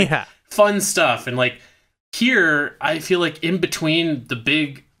just like fun stuff. And like here, I feel like in between the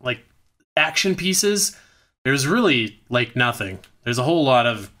big like action pieces, there's really like nothing. There's a whole lot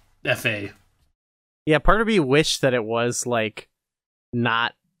of FA. Yeah, part of me wished that it was like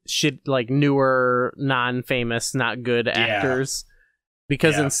not shit, like newer, non-famous, not good actors,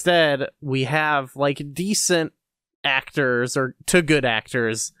 because instead we have like decent actors or to good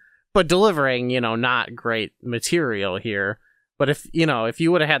actors, but delivering, you know, not great material here. But if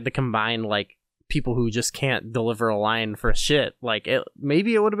you would have had the combined like people who just can't deliver a line for shit, like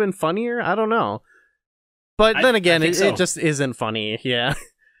maybe it would have been funnier. I don't know. But then again, it just isn't funny. Yeah.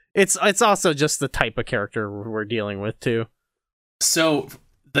 It's also just the type of character we're dealing with too. So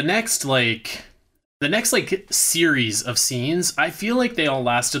the next series of scenes, I feel like they all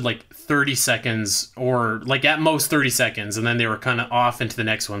lasted like 30 seconds or like at most 30 seconds, and then they were kind of off into the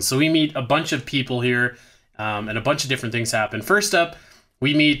next one. So we meet a bunch of people here, and a bunch of different things happen. First up,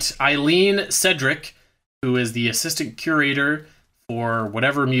 we meet Eileen Cedric, who is the assistant curator for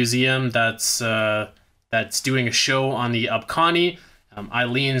whatever museum that's doing a show on the Upconnie.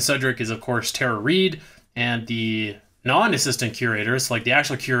 Eileen Cedric is, of course, Tara Reid, and the non-assistant curator, so like the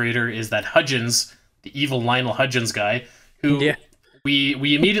actual curator, is that Hudgens, the evil Lionel Hudgens guy, who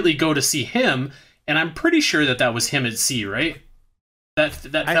we immediately go to see him, and I'm pretty sure that was him at sea, right? That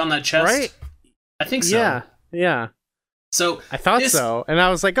found that chest? Right? I think so. Yeah. So I thought so, and I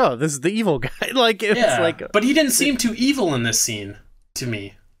was like, oh, this is the evil guy. Like, it was like... But he didn't seem too evil in this scene, to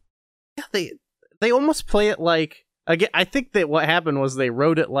me. Yeah, they almost play it like... Again, I think that what happened was they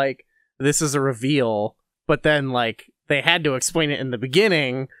wrote it like, this is a reveal, but then, like, they had to explain it in the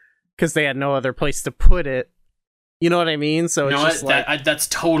beginning, because they had no other place to put it. You know what I mean? So it's just like... that's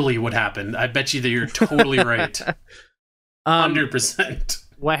totally what happened. I bet you that you're totally right. 100%.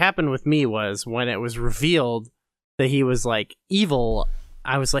 What happened with me was, when it was revealed that he was, like, evil,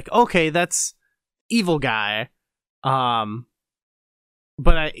 I was like, okay, that's evil guy. But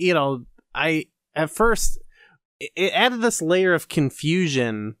at first... It added this layer of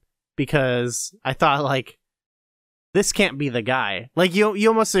confusion, because I thought, like, this can't be the guy. Like, you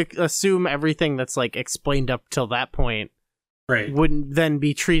almost assume everything that's, like, explained up till that point wouldn't then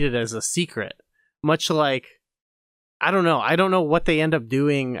be treated as a secret. Much like, I don't know what they end up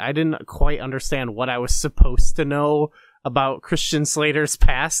doing. I didn't quite understand what I was supposed to know about Christian Slater's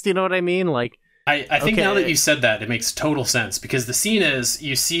past, you know what I mean? Like, I think now that you said that, it makes total sense, because the scene is,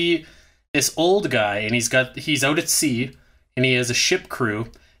 you see this old guy, and he's out at sea, and he has a ship crew,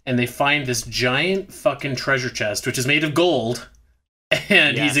 and they find this giant fucking treasure chest, which is made of gold,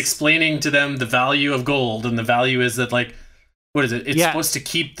 and he's explaining to them the value of gold, and the value is that, like, what is it? It's supposed to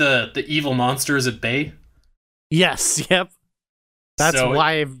keep the evil monsters at bay? Yes, yep. That's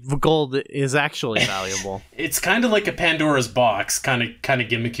why gold is actually valuable. It's kind of like a Pandora's box kind of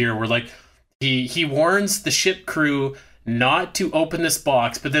gimmick here, where, like, he warns the ship crew not to open this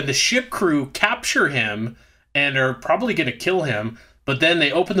box, but then the ship crew capture him and are probably going to kill him, but then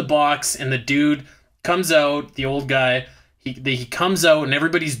they open the box and the dude comes out, the old guy, he comes out and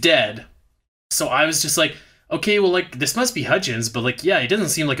everybody's dead. So I was just like, okay, well, like, this must be Hudgens, but, like, yeah, he doesn't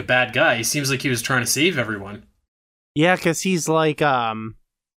seem like a bad guy. He seems like he was trying to save everyone. Yeah, because he's like, you're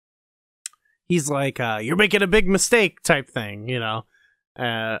making a big mistake type thing, you know?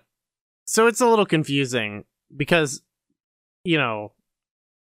 So it's a little confusing, because, you know,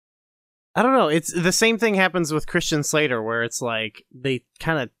 I don't know. It's the same thing happens with Christian Slater, where it's like they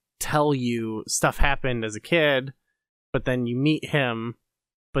kind of tell you stuff happened as a kid, but then you meet him,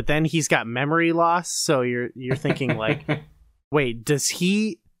 but then he's got memory loss. So you're thinking like, wait, does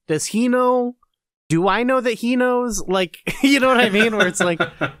he know? Do I know that he knows? Like, you know what I mean? Where it's like,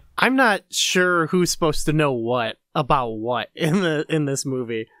 I'm not sure who's supposed to know what about what in this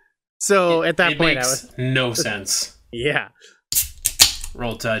movie. So at that point, it makes no sense. Yeah.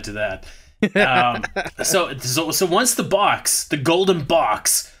 Roll Tide to that. So once the golden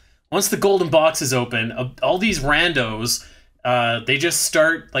box is open, all these randos, they just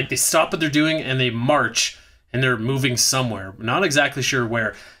start, like, they stop what they're doing and they march, and they're moving somewhere. Not exactly sure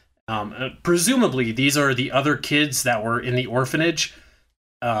where. Presumably these are the other kids that were in the orphanage.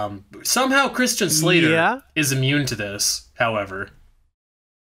 Somehow Christian Slater is immune to this, however.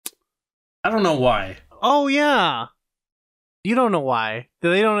 I don't know why. Oh, yeah. You don't know why.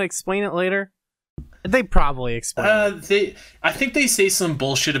 They don't explain it later? They probably explain it. I think they say some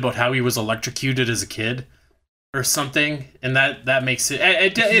bullshit about how he was electrocuted as a kid or something, and that makes it...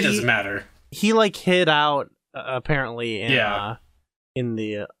 It doesn't matter. He, like, hid out, apparently, in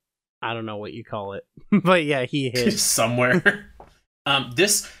the I don't know what you call it, but yeah, he hid somewhere.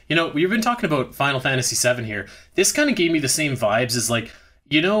 This, we've been talking about Final Fantasy VII here. This kind of gave me the same vibes as like,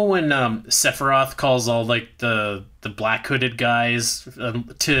 when Sephiroth calls all like the black hooded guys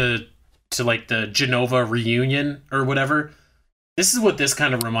to like the Genova reunion or whatever. This is what this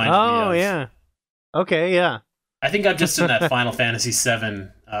kind of reminded me of. Oh yeah. Okay, yeah. I think I'm just in that Final Fantasy VII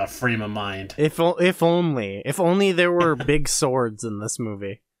frame of mind. If only there were big swords in this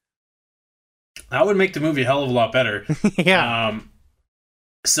movie. That would make the movie a hell of a lot better. Yeah.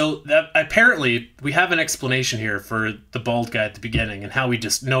 So that apparently we have an explanation here for the bald guy at the beginning and how he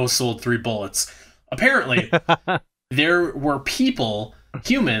just no-sold 3 bullets. Apparently, there were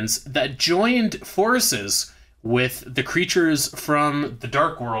humans, that joined forces with the creatures from the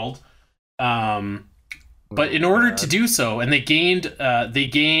Dark World. But in order to do so, and they gained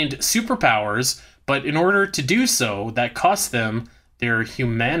superpowers, but in order to do so, that cost them their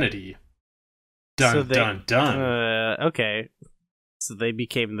humanity. Dun, dun, dun. Okay. So they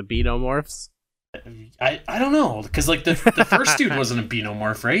became the Beanomorphs? I don't know, because like the first dude wasn't a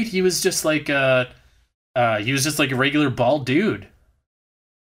Beanomorph, right? He was just like a regular bald dude.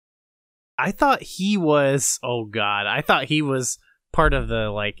 I thought he was I thought he was part of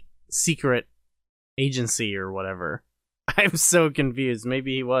the like secret agency or whatever. I'm so confused.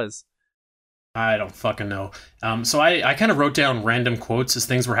 Maybe he was. I don't fucking know. So I kind of wrote down random quotes as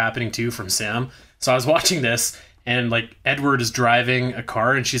things were happening too from Sam. So I was watching this, and like Edward is driving a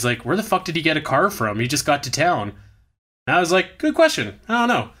car, and she's like, "Where the fuck did he get a car from? He just got to town." And I was like, "Good question. I don't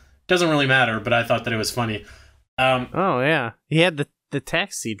know. Doesn't really matter." But I thought that it was funny. Oh yeah, he had the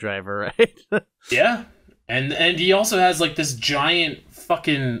taxi driver, right? Yeah, and he also has like this giant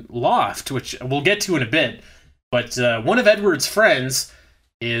fucking loft, which we'll get to in a bit. But one of Edward's friends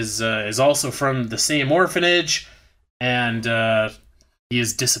is also from the same orphanage, and he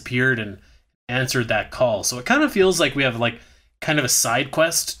has disappeared and answered that call. So it kind of feels like we have like kind of a side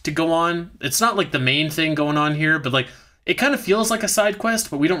quest to go on. It's not like the main thing going on here, but like it kind of feels like a side quest,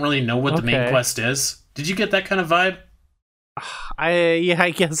 but we don't really know what the main quest is. Did you get that kind of vibe?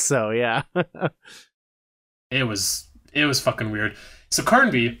 I guess so, yeah. It was fucking weird. So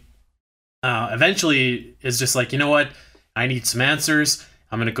Carnby eventually is just like, you know what? I need some answers.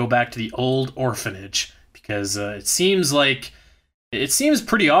 I'm going to go back to the old orphanage because it seems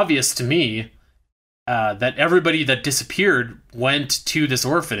pretty obvious to me that everybody that disappeared went to this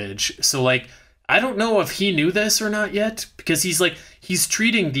orphanage. So like, I don't know if he knew this or not yet, because he's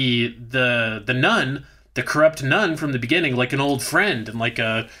treating the nun, the corrupt nun from the beginning, like an old friend and like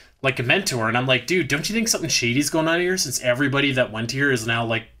a mentor. And I'm like, dude, don't you think something shady's going on here since everybody that went here is now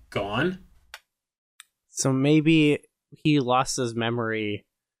like gone? So maybe he lost his memory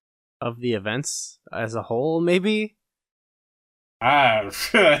of the events as a whole, maybe? I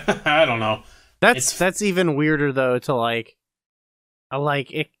don't know. That's even weirder though to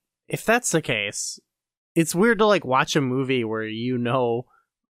if that's the case, it's weird to like watch a movie where you know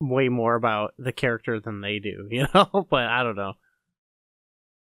way more about the character than they do, you know? But I don't know.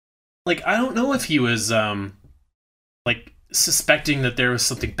 Like, I don't know if he was like suspecting that there was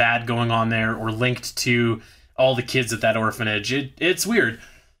something bad going on there or linked to all the kids at that orphanage. It's weird.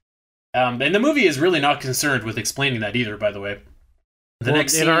 And the movie is really not concerned with explaining that either, by the way.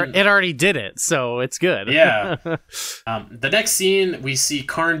 It already did it, so it's good. Yeah. The next scene, we see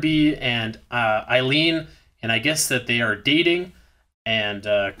Carnby and Eileen, and I guess that they are dating. And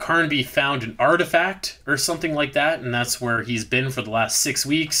Carnby found an artifact or something like that, and that's where he's been for the last 6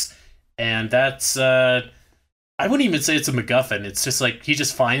 weeks. And that's I wouldn't even say it's a MacGuffin. It's just like he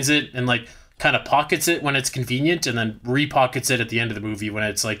just finds it and like kind of pockets it when it's convenient, and then repockets it at the end of the movie when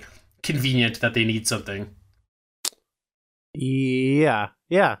it's like convenient that they need something. Yeah.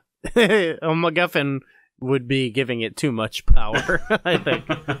 A MacGuffin would be giving it too much power, I think.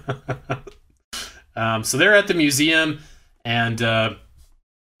 So they're at the museum, and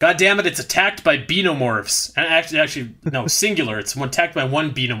God damn it, it's attacked by Beanomorphs. Actually, no, singular. It's attacked by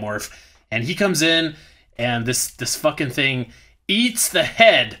one Beanomorph, and he comes in, and this fucking thing eats the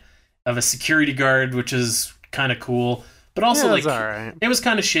head of a security guard, which is kind of cool, but also it was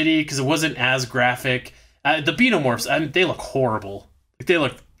kind of shitty because it wasn't as graphic. The Beanomorphs, they look horrible. They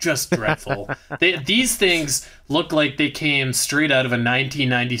look just dreadful. These things look like they came straight out of a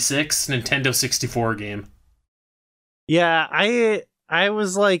 1996 Nintendo 64 game. Yeah, I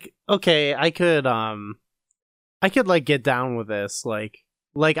was like, okay, I could like get down with this. Like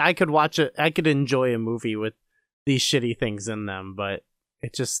I could watch it. I could enjoy a movie with these shitty things in them, but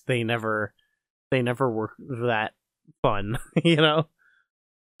it just they never were that fun, you know.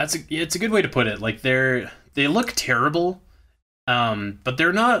 It's a good way to put it. Like they look terrible, but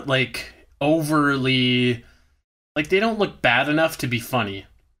they're not like overly like they don't look bad enough to be funny.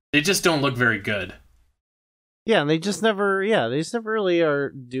 They just don't look very good. Yeah, and they just never really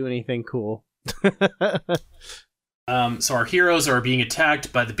do anything cool. So our heroes are being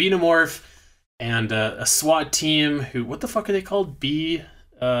attacked by the Beanomorph and a SWAT team who, what the fuck are they called?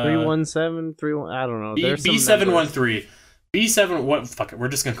 317, 31, I don't know. B713. B7, what, fuck it, we're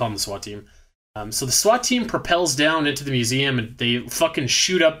just gonna call them the SWAT team. So the SWAT team propels down into the museum and they fucking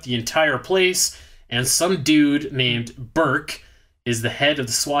shoot up the entire place, and some dude named Burke is the head of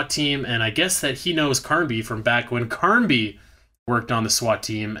the SWAT team, and I guess that he knows Carnby from back when Carnby worked on the SWAT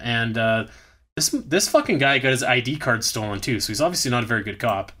team, and this fucking guy got his ID card stolen too, so he's obviously not a very good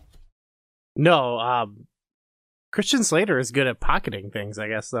cop. No, Christian Slater is good at pocketing things, I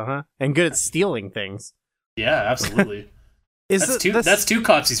guess, though, huh? And good at stealing things. Yeah, absolutely. That's two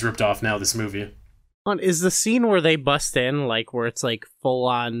cops he's ripped off now, this movie. Is the scene where they bust in, like, where it's, like,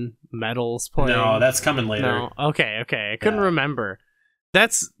 full-on medals playing? No, that's coming later. No? Okay. I couldn't remember.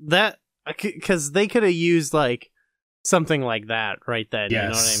 Because they could have used, like, something like that right then, yes. You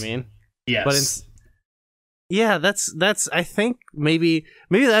know what I mean? Yes. But that's I think maybe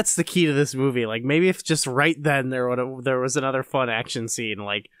that's the key to this movie. Like, maybe if just right then there was another fun action scene,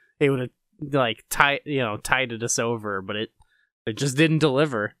 like, it would have, like, tided us over, but it just didn't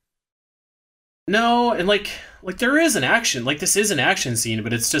deliver. No, and like there is an action, like this is an action scene,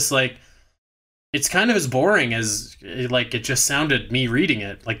 but it's just like it's kind of as boring as like it just sounded me reading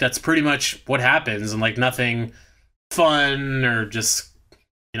it. Like that's pretty much what happens, and like nothing fun or just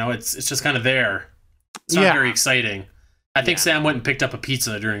it's just kind of there. It's not very exciting. I think Sam went and picked up a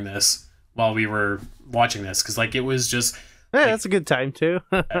pizza during this while we were watching this because like it was just that's a good time too.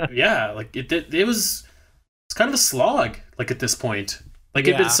 Yeah, like it's kind of a slog like at this point. Like,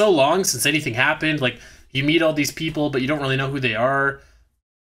 it'd been so long since anything happened. Like, you meet all these people, but you don't really know who they are.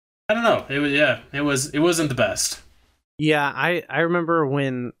 I don't know. It wasn't the best. Yeah, I remember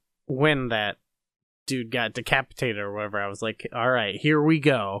when that dude got decapitated or whatever, I was like, all right, here we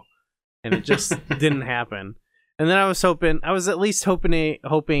go. And it just didn't happen. And then I was at least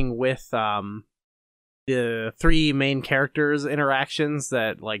hoping with the three main characters' interactions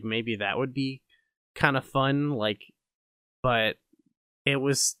that, like, maybe that would be kind of fun. Like, but it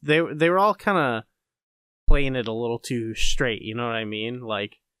was they were all kind of playing it a little too straight, you know what I mean?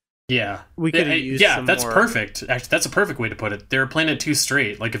 Like, we could have used that's perfect. Actually, that's a perfect way to put it. They were playing it too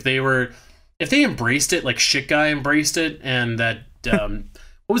straight. Like if they embraced it, like Shit Guy embraced it, and that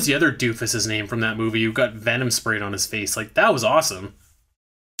what was the other doofus's name from that movie who got venom sprayed on his face? Like that was awesome.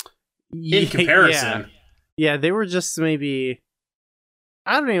 In comparison, yeah, they were just maybe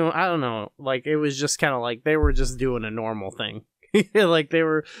I don't know. Like it was just kind of like they were just doing a normal thing. Like they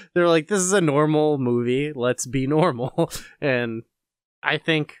were like, this is a normal movie, let's be normal. And I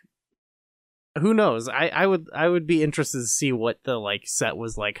think, who knows, I would be interested to see what the like set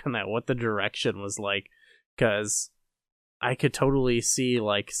was like on that, what the direction was like, because I could totally see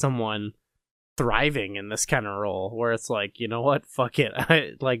like someone thriving in this kind of role where it's like, you know what, fuck it,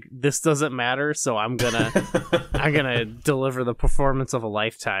 like this doesn't matter, so I'm gonna deliver the performance of a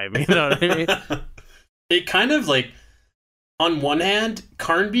lifetime, you know what I mean? It kind of like, on one hand,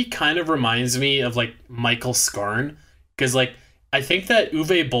 Carnby kind of reminds me of like Michael Scarn, because like I think that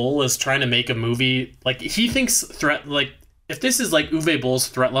Uwe Boll is trying to make a movie like he thinks like if this is like Uwe Boll's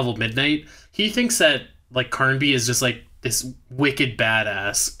Threat Level Midnight, he thinks that like Carnby is just like this wicked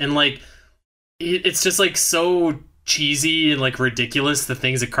badass, and like it's just like so cheesy and like ridiculous the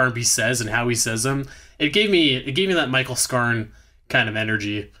things that Carnby says and how he says them. It gave me that Michael Scarn kind of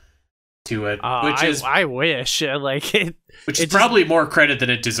energy to it, which I wish like it. Which is probably more credit than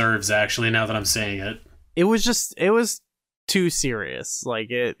it deserves, actually, now that I'm saying it. It was too serious.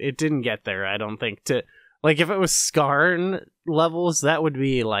 Like, it didn't get there, I don't think. Like, if it was Scarn levels, that would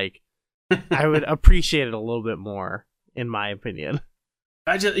be, like, I would appreciate it a little bit more, in my opinion.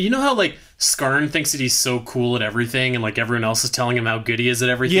 You know how, like, Scarn thinks that he's so cool at everything, and, like, everyone else is telling him how good he is at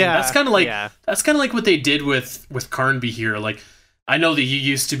everything? Yeah. That's kind of like what they did with Carnby here. Like, I know that you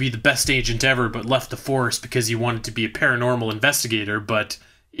used to be the best agent ever, but left the force because you wanted to be a paranormal investigator. But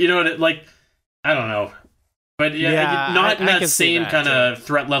you know what? Like, I don't know. But not in that same kind of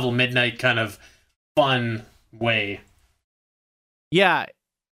Threat Level Midnight kind of fun way. Yeah,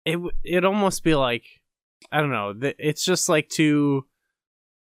 it'd almost be like, I don't know. It's just like too.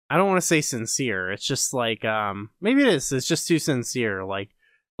 I don't want to say sincere. It's just like maybe it is. It's just too sincere. Like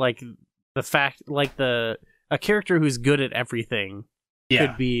the fact, like a character who's good at everything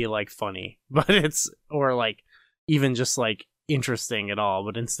could be like funny, but or like even just like interesting at all.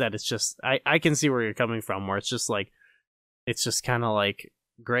 But instead, it's just I can see where you're coming from, where it's just like it's just kind of like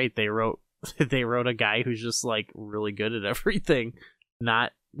great. They wrote a guy who's just like really good at everything,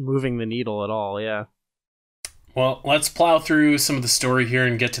 not moving the needle at all. Yeah. Well, let's plow through some of the story here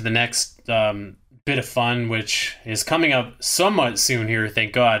and get to the next bit of fun, which is coming up somewhat soon here,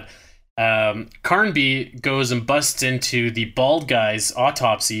 thank God. Carnby goes and busts into the bald guy's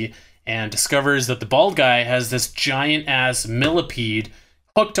autopsy and discovers that the bald guy has this giant-ass millipede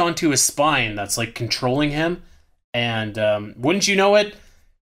hooked onto his spine that's, like, controlling him. And wouldn't you know it,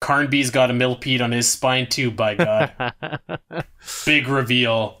 Carnby's got a millipede on his spine too, by God. Big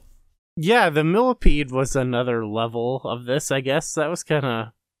reveal. Yeah, the millipede was another level of this, I guess. That was kind of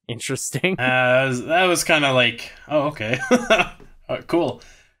interesting. That was kind of like, oh, okay. Cool.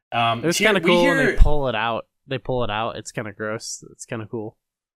 It was kind of cool when they pull it out. It's kind of gross. It's kind of cool.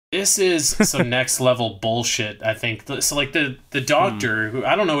 This is some next level bullshit, I think. So, like, the doctor, who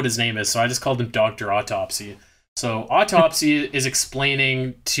I don't know what his name is, so I just called him Dr. Autopsy. So, Autopsy is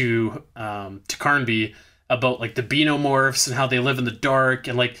explaining to Carnby about, like, the Beanomorphs and how they live in the dark,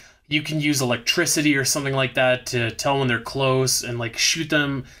 and, like, you can use electricity or something like that to tell when they're close and, like, shoot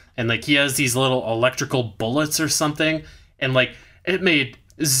them. And, like, he has these little electrical bullets or something. And, like, it made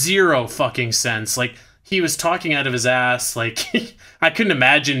zero fucking sense. Like, he was talking out of his ass. Like, I couldn't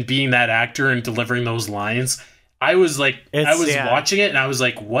imagine being that actor and delivering those lines. I was like, watching it and I was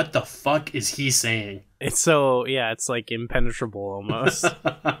like, what the fuck is he saying? It's like impenetrable almost.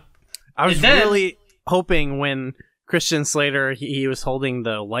 I was really hoping when Christian Slater, he was holding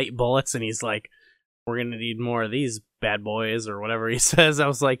the light bullets and he's like, we're going to need more of these bad boys or whatever he says. I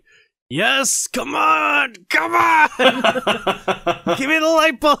was like, yes, come on. Give me the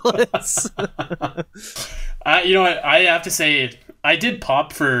light bullets. You know what? I have to say, I did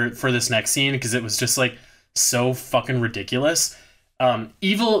pop for this next scene because it was just like so fucking ridiculous.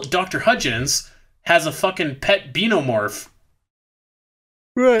 Evil Dr. Hudgens has a fucking pet Beanomorph.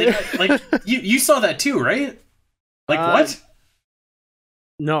 Right. Like, you saw that too, right? Like, what?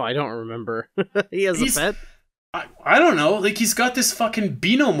 No, I don't remember. He's a pet? I don't know. Like, he's got this fucking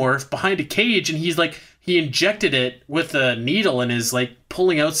Beanomorph behind a cage, and he's like, he injected it with a needle and is like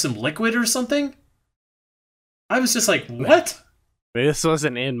pulling out some liquid or something. I was just like, what? This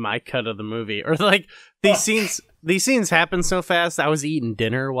wasn't in my cut of the movie. Or like these scenes happen so fast. I was eating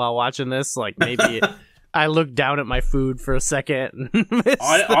dinner while watching this. Like maybe I looked down at my food for a second.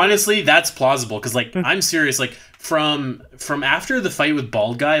 Honestly, that's plausible because, like, I'm serious. Like, from after the fight with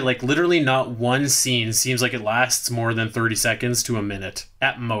Bald Guy, like, literally not one scene seems like it lasts more than 30 seconds to a minute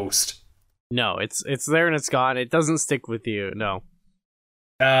at most. No, it's there and it's gone. It doesn't stick with you. No.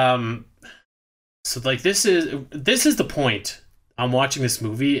 So like this is the point. I'm watching this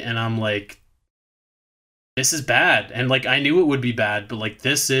movie and I'm like, this is bad. And like I knew it would be bad, but like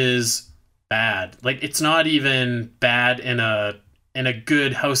this is bad. Like it's not even bad in a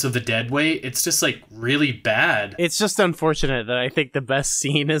good House of the Dead way. It's just like really bad. It's just unfortunate that I think the best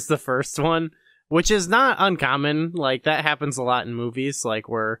scene is the first one, which is not uncommon. Like that happens a lot in movies, like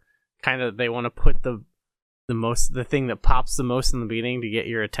where kind of they want to put the thing that pops the most in the beginning to get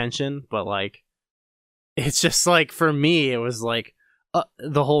your attention, but like it's just like for me it was like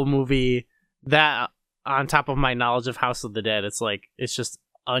the whole movie that on top of my knowledge of House of the Dead, it's like it's just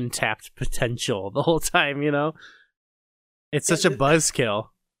untapped potential the whole time, you know? It's such a buzzkill.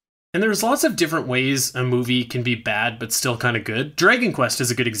 And there's lots of different ways a movie can be bad but still kind of good. Dragon Quest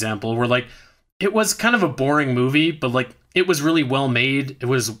is a good example where like it was kind of a boring movie, but like it was really well made, it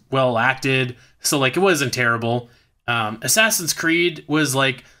was well acted, so like it wasn't terrible. Assassin's Creed was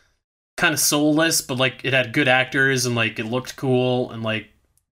like kind of soulless, but like it had good actors and like it looked cool, and like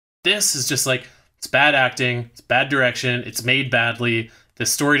this is just like it's bad acting, it's bad direction, it's made badly, the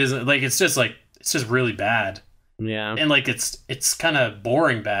story doesn't like it's just really bad. Yeah. And like it's kind of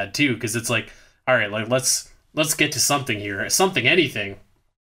boring bad too, because it's like, all right, like let's get to something here, anything.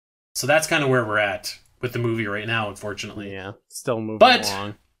 So that's kind of where we're at with the movie right now, unfortunately. Yeah, still moving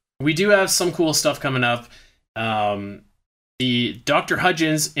along. We do have some cool stuff coming up. The Dr.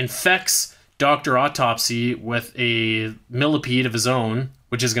 Hudgens infects Dr. Autopsy with a millipede of his own,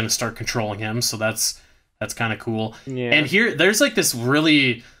 which is going to start controlling him. So that's kind of cool. Yeah. And here, there's like this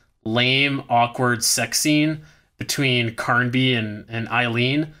really lame, awkward sex scene between Carnby and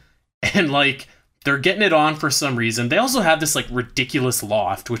Eileen, and like they're getting it on for some reason. They also have this like ridiculous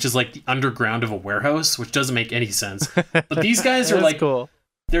loft, which is like the underground of a warehouse, which doesn't make any sense. But these guys are like, cool.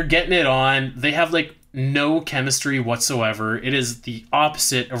 They're getting it on. They have like no chemistry whatsoever. It is the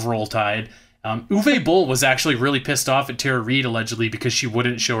opposite of Roll Tide. Uwe Boll was actually really pissed off at Tara Reid allegedly because she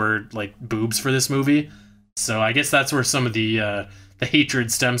wouldn't show her like boobs for this movie. So I guess that's where some of the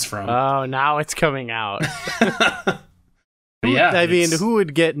hatred stems from. Oh, now it's coming out. I mean, who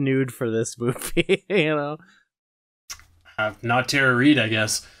would get nude for this movie? Not Tara Reid, I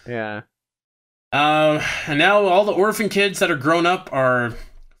guess. Yeah. And now all the orphan kids that are grown up are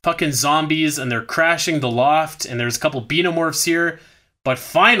fucking zombies, and they're crashing the loft, and there's a couple Beanomorphs here. But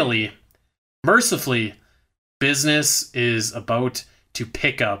finally, mercifully, business is about to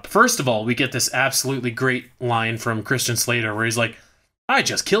pick up. First of all, we get this absolutely great line from Christian Slater where he's like, "I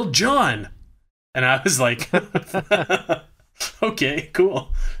just killed John." And I was like, okay,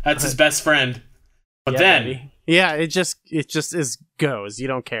 cool. That's his best friend. But then... Buddy. Yeah, it just goes. You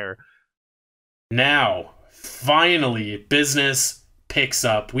don't care. Now, finally, business picks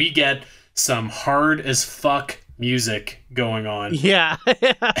up. We get some hard as fuck music going on. Yeah.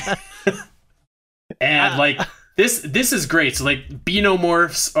 And like this is great. So like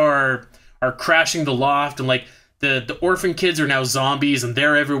Beanomorphs are crashing the loft, and like the orphan kids are now zombies and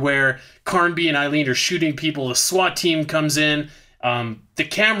they're everywhere. Carnby and Eileen are shooting people. The SWAT team comes in. The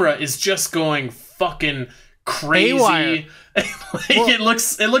camera is just going fucking crazy. It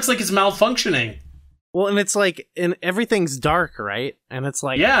looks like it's malfunctioning. Well, and it's like, and everything's dark, right? And it's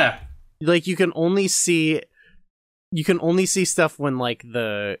like, yeah, like you can only see stuff when like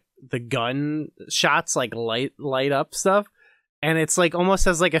the gun shots like light up stuff, and it's like almost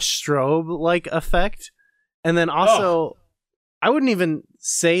has like a strobe like effect. And then also, I wouldn't even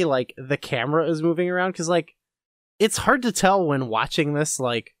say like the camera is moving around, because like it's hard to tell when watching this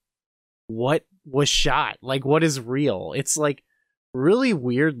like what was shot, like what is real. It's like really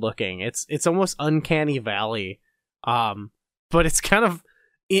weird looking. It's almost uncanny valley, but it's kind of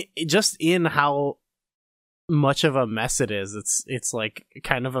just in how much of a mess it is. It's like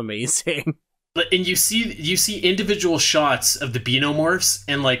kind of amazing. And you see individual shots of the Beanomorphs,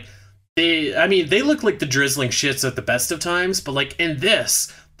 and like they look like the drizzling shits at the best of times, but like in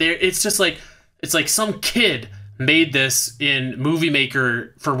this, it's just like it's like some kid made this in Movie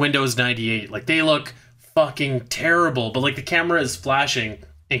Maker for Windows 98. Like they look fucking terrible, but like the camera is flashing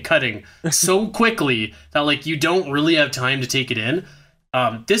and cutting so quickly that like you don't really have time to take it in.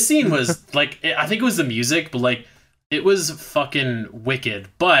 This scene was like, I think it was the music, but like it was fucking wicked.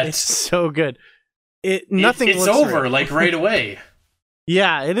 But it's so good. It's over real. Like right away.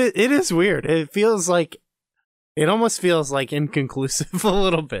 Yeah, it is weird. It almost feels like inconclusive a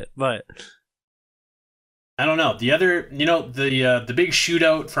little bit, but I don't know. The other, the big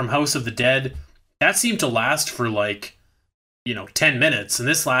shootout from House of the Dead, that seemed to last for like, 10 minutes, and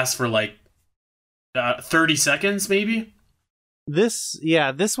this lasts for like 30 seconds maybe. This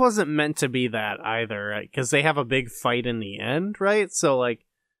wasn't meant to be that either, right? Because they have a big fight in the end, right? So like,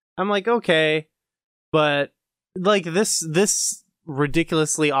 I'm like, okay, but like this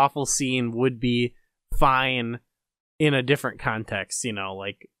ridiculously awful scene would be fine in a different context,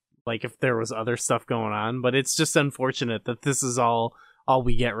 like if there was other stuff going on. But it's just unfortunate that this is all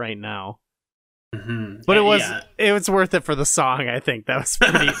we get right now. Mm-hmm. But it was worth it for the song. I think that was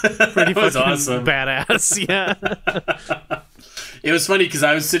pretty fucking awesome. Badass. Yeah. It was funny because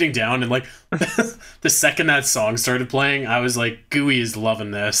I was sitting down and like the second that song started playing, I was like, Gooey is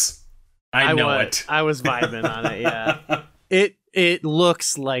loving this. I know it. I was vibing on it. Yeah. It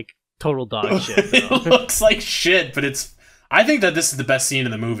looks like total dog shit. It looks like shit, but I think that this is the best scene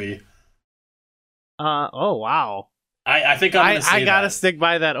in the movie. Oh wow. I think I gotta stick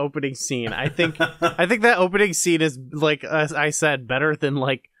by that opening scene. I think that opening scene is, like as I said, better than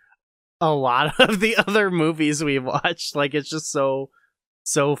like a lot of the other movies we've watched. Like it's just so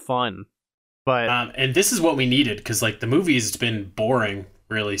fun. But and this is what we needed, because like the movie's been boring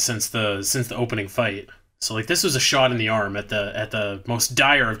really since the opening fight. So like this was a shot in the arm at the most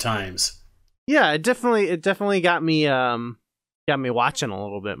dire of times. Yeah, it definitely got me watching a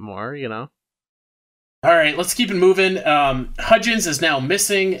little bit more, All right, let's keep it moving. Hudgens is now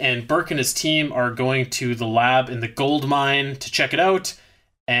missing, and Burke and his team are going to the lab in the gold mine to check it out.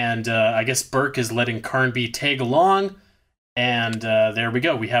 And I guess Burke is letting Carnby tag along. And there we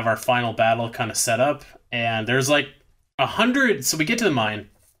go. We have our final battle kind of set up. And there's like 100. So we get to the mine.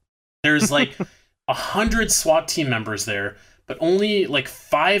 There's like 100 SWAT team members there, but only like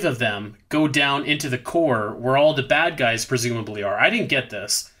 5 of them go down into the core where all the bad guys presumably are. I didn't get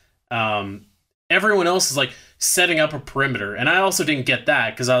this. Everyone else is like setting up a perimeter, and I also didn't get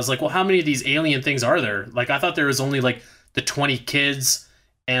that, because I was like, well, how many of these alien things are there? Like I thought there was only like the 20 kids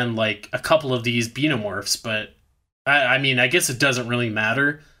and like a couple of these Beanomorphs, but I mean, I guess it doesn't really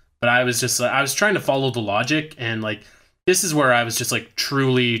matter. But I was trying to follow the logic, and like this is where I was just like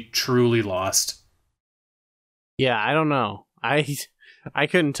truly lost. Yeah, I don't know. I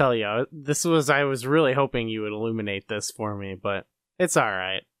couldn't tell you. I was really hoping you would illuminate this for me, but it's all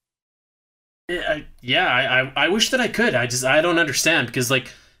right. I wish that I could. I don't understand because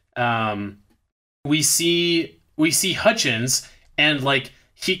like, we see Hutchins and like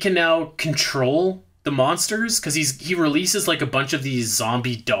he can now control the monsters because he releases like a bunch of these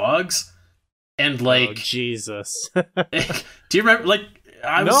zombie dogs and like oh, Jesus. do you remember like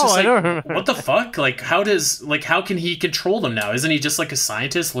I was just like, I don't remember. What the fuck? Like how can he control them now? Isn't he just like a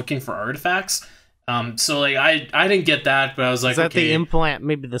scientist looking for artifacts? So like I didn't get that, but I was like, is that okay, the implant,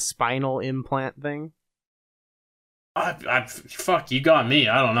 maybe the spinal implant thing? Fuck, you got me.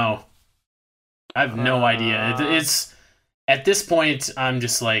 I don't know. I have no idea. It's at this point I'm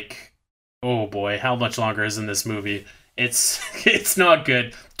just like, oh boy, how much longer is in this movie? It's not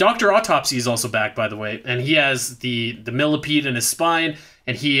good. Dr. Autopsy is also back, by the way, and he has the millipede in his spine,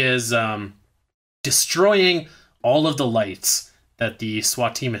 and he is destroying all of the lights that the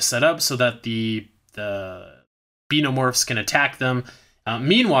SWAT team has set up so that the Xenomorphs can attack them.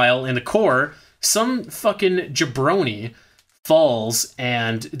 Meanwhile, in the core, some fucking jabroni falls,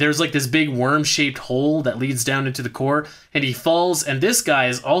 and there's like this big worm-shaped hole that leads down into the core, and he falls, and this guy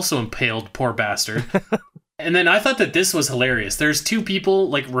is also impaled, poor bastard. And then I thought that this was hilarious. There's two people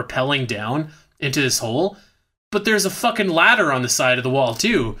like rappelling down into this hole, but there's a fucking ladder on the side of the wall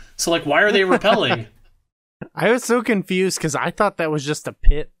too. So like, why are they rappelling? I was so confused because I thought that was just a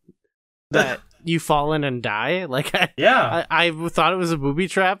pit that you fall in and die. Like, I thought it was a booby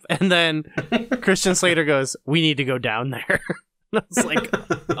trap, and then Christian Slater goes, "We need to go down there." And I was like,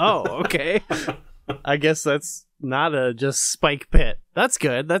 "Oh, okay. I guess that's not a just spike pit. That's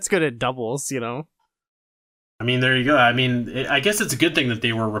good. That's good at doubles, you know." I mean, there you go. I mean, I guess it's a good thing that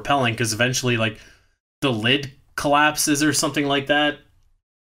they were rappelling because eventually, like, the lid collapses or something like that.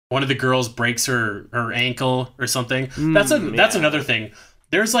 One of the girls breaks her ankle or something. That's another thing.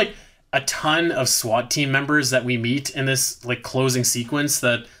 There's like a ton of SWAT team members that we meet in this like closing sequence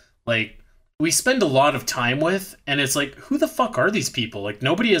that like we spend a lot of time with, and it's like, who the fuck are these people? Like,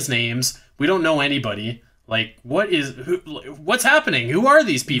 nobody has names. We don't know anybody. Like, what's happening? Who are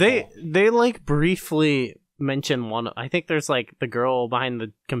these people? They like briefly mention one. I think there's like the girl behind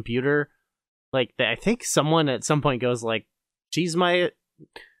the computer. Like, I think someone at some point goes like, "She's my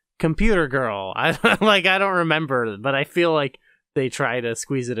computer girl." I don't remember, but I feel like they try to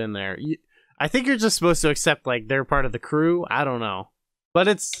squeeze it in there. I think you're just supposed to accept like they're part of the crew. I don't know, but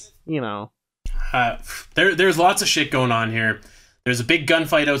it's, you know, there's lots of shit going on here. There's a big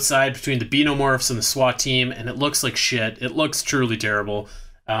gunfight outside between the Xenomorphs and the SWAT team, and it looks like shit. It looks truly terrible.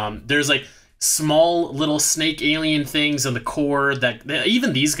 There's like small little snake alien things in the core that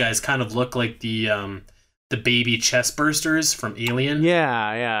even these guys kind of look like the baby chest bursters from Alien.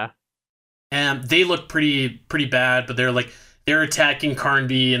 Yeah. And they look pretty bad, but they're attacking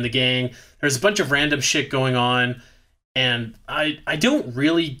Carnby and the gang. There's a bunch of random shit going on, and I don't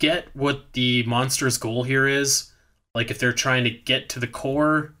really get what the monster's goal here is. Like, if they're trying to get to the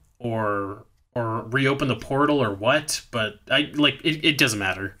core or reopen the portal or what, but it doesn't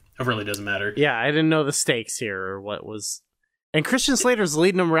matter. It really doesn't matter. Yeah, I didn't know the stakes here or what was. And Christian Slater's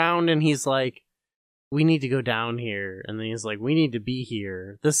leading them around, and he's like, "We need to go down here," and then he's like, "We need to be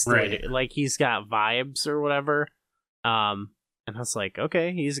here." This is right. Like he's got vibes or whatever. And I was like,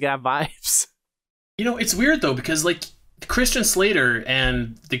 okay, he's got vibes. You know, it's weird though, because like Christian Slater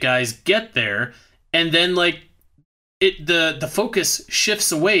and the guys get there, and then like the focus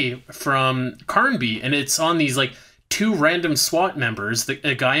shifts away from Carnby, and it's on these like two random SWAT members,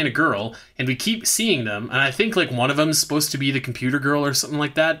 a guy and a girl, and we keep seeing them. And I think like one of them is supposed to be the computer girl or something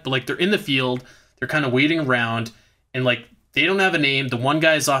like that, but like they're in the field, they're kind of waiting around, and like they don't have a name. The one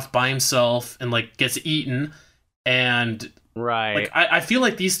guy's off by himself and like gets eaten, and right. Like I feel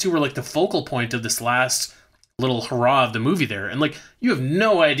like these two were like the focal point of this last little hurrah of the movie there, and like you have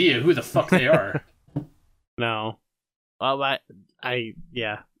no idea who the fuck they are. No. Well, I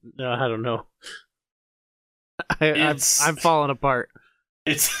don't know. I'm falling apart.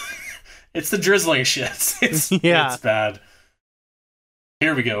 It's the drizzling shit. It's bad.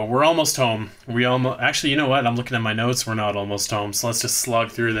 Here we go. We're almost home. Actually, you know what? I'm looking at my notes. We're not almost home, so let's just slog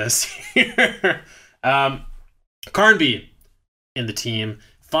through this here. Carnby and the team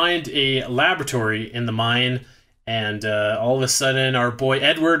find a laboratory in the mine, and all of a sudden our boy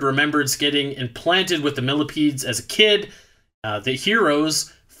Edward remembers getting implanted with the millipedes as a kid. The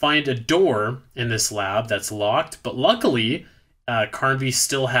heroes find a door in this lab that's locked, but luckily Carnby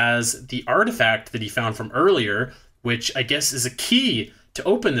still has the artifact that he found from earlier, which I guess is a key to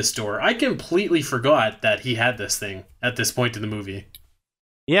open this door. I completely forgot that he had this thing at this point in the movie.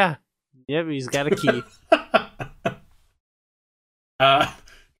 Yeah, he's got a key.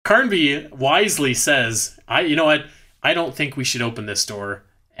 Carnby wisely says, you know what? I don't think we should open this door.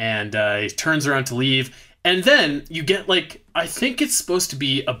 and he turns around to leave. And then you get, like, I think it's supposed to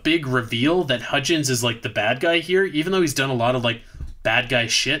be a big reveal that Hudgens is, like, the bad guy here, even though he's done a lot of, like, bad guy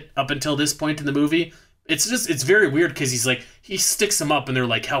shit up until this point in the movie. It's very weird because he's like, he sticks him up and they're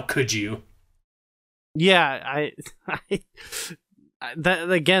like, how could you? Yeah,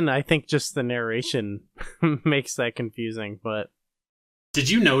 that again, I think just the narration makes that confusing, but...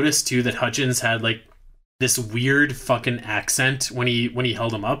 Did you notice, too, that Hudgens had, like, this weird fucking accent when he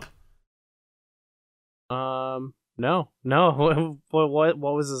held him up? No. What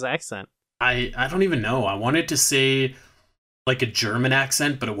was his accent? I don't even know. I wanted to say like a German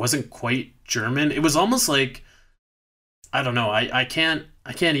accent, but it wasn't quite German. It was almost like, I don't know. I can't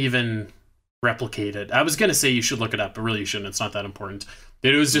even replicate it. I was gonna say you should look it up, but really you shouldn't. It's not that important.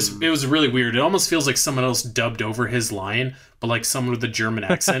 It was just it was really weird. It almost feels like someone else dubbed over his line, but like someone with a German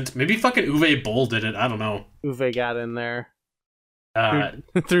accent. Maybe fucking Uwe Boll did it. I don't know. Uwe got in there.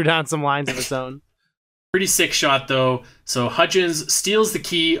 Threw down some lines of his own. Pretty sick shot, though. So Hudgens steals the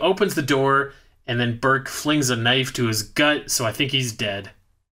key, opens the door, and then Burke flings a knife to his gut, so I think he's dead.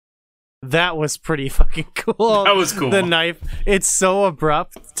 That was pretty fucking cool. That was cool. The knife. It's so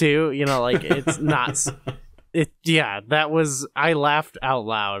abrupt, too. You know, like, it's not... Yeah, that was... I laughed out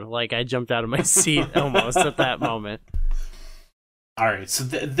loud. Like, I jumped out of my seat almost at that moment. Alright, so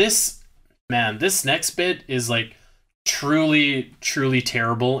this next bit is, like, truly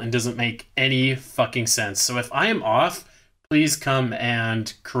terrible and doesn't make any fucking sense. So if I am off, please come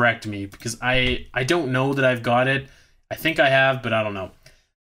and correct me, because I don't know that I've got it. I think I have, but I don't know.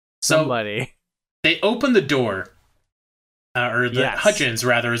 So somebody, they open the door, Hudgens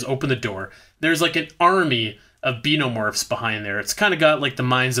rather has opened the door. There's like an army of Beanomorphs behind there. It's kind of got like the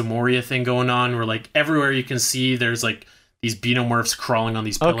Mines of Moria thing going on, where like everywhere you can see there's like these Beanomorphs crawling on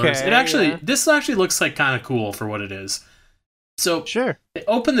these pillars. Okay, this actually looks like kind of cool for what it is. So sure, they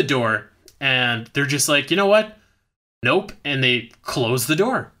open the door and they're just like, you know what? Nope. And they close the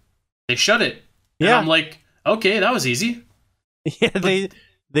door. They shut it. Yeah. And I'm like, okay, that was easy. Yeah,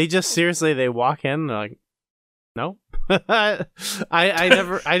 they just seriously, they walk in like, no. I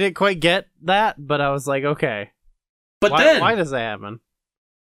didn't quite get that, but I was like, okay. But why does that happen?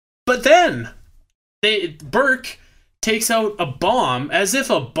 But then Burke takes out a bomb, as if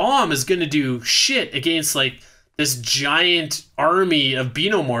a bomb is gonna do shit against like this giant army of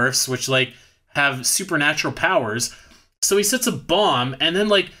Beanomorphs, which like have supernatural powers. So he sets a bomb and then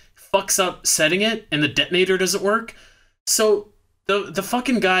like fucks up setting it, and the detonator doesn't work. So the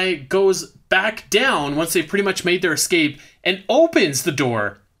fucking guy goes back down once they pretty much made their escape and opens the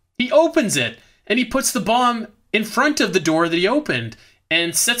door. He opens it and he puts the bomb in front of the door that he opened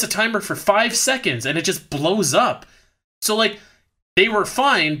and sets a timer for 5 seconds, and it just blows up. So like they were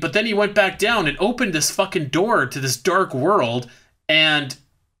fine, but then he went back down and opened this fucking door to this dark world and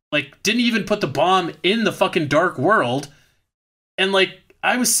like didn't even put the bomb in the fucking dark world. And like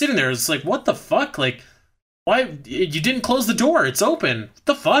I was sitting there, it's like, what the fuck? Like, why you didn't close the door? It's open. What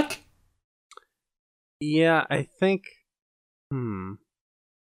the fuck? Yeah, I think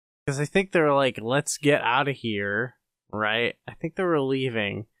because I think they're like, let's get out of here, right? I think they were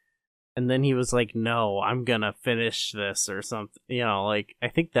leaving. And then he was like, no, I'm gonna finish this or something. You know, like, I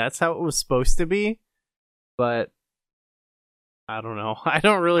think that's how it was supposed to be. But I don't know. I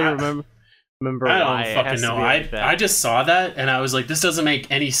don't really remember I why. don't fucking know. I just saw that and I was like, this doesn't make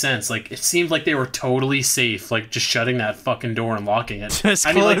any sense. Like, it seemed like they were totally safe, like just shutting that fucking door and locking it. Just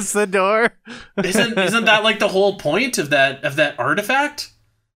close the door. isn't that like the whole point of that artifact?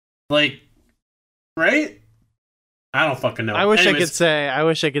 Like, right? I don't fucking know. I wish I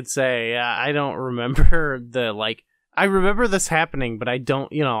could say, yeah, I don't remember I remember this happening, but I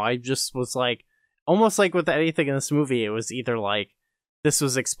don't, I just was like, almost like with anything in this movie, it was either like, this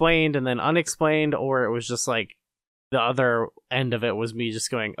was explained and then unexplained, or it was just like, the other end of it was me just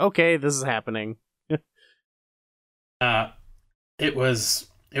going, okay, this is happening. It was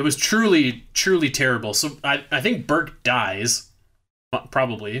truly, truly terrible. So I think Burke dies,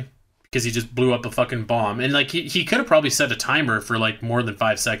 probably, because he just blew up a fucking bomb. And like he could have probably set a timer for like more than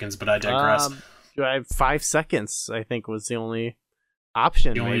 5 seconds, but I digress. 5 seconds, I think, was the only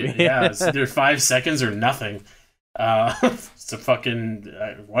option. Maybe. Yeah, it's either 5 seconds or nothing. It's a fucking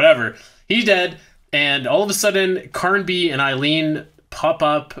whatever. He's dead, and all of a sudden, Carnby and Eileen pop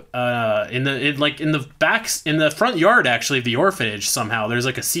up in the front yard, actually, of the orphanage. Somehow there's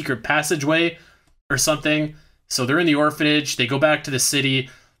like a secret passageway or something. So they're in the orphanage. They go back to the city.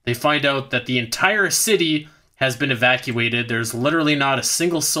 They find out that the entire city has been evacuated. There's literally not a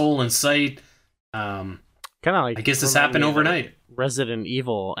single soul in sight. Kind of like, I guess this happened overnight. Resident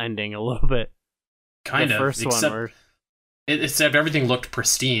Evil ending a little bit. Kind the of. First one. It's everything looked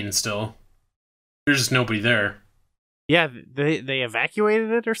pristine still. There's just nobody there. Yeah, they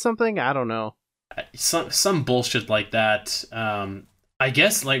evacuated it or something? I don't know. Some bullshit like that. I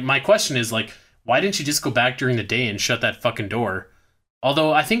guess, like, my question is, like, why didn't you just go back during the day and shut that fucking door?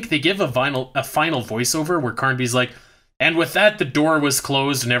 Although I think they give a final voiceover where Carnby's like, and with that, the door was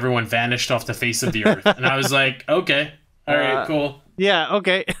closed and everyone vanished off the face of the earth. And I was like, okay, all right, cool. Yeah,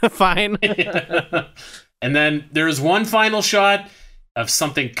 okay, fine. And then there's one final shot of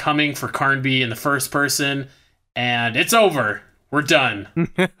something coming for Carnby in the first person, and it's over. We're done.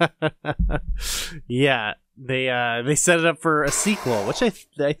 Yeah, they set it up for a sequel, which I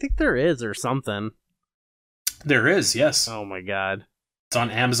think there is or something. There is, yes. Oh my god. It's on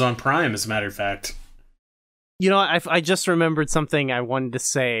Amazon Prime, as a matter of fact. You know, I just remembered something I wanted to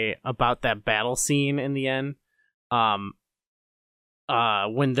say about that battle scene in the end.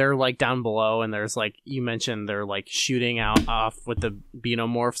 When they're like down below and there's like, you mentioned they're like shooting out off with the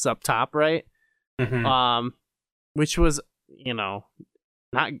Beanomorphs up top, right? Mm-hmm. Which was, you know,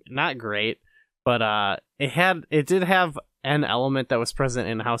 not great, but it did have an element that was present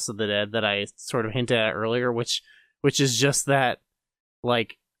in House of the Dead that I sort of hinted at earlier, which is just that,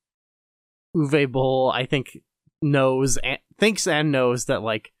 like, Uwe Boll, I think, thinks and knows that,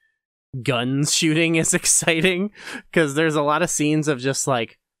 like, guns shooting is exciting, because there's a lot of scenes of just,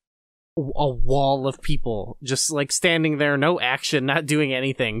 like, a wall of people just, like, standing there, no action, not doing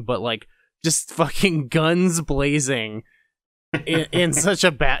anything, but, like, just fucking guns blazing in such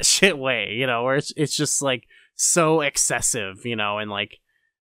a batshit way, you know, where it's just, like, so excessive, you know, and, like,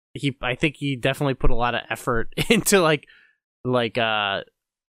 I think he definitely put a lot of effort into, like, the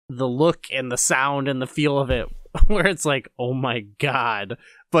look and the sound and the feel of it, where it's like, oh my god,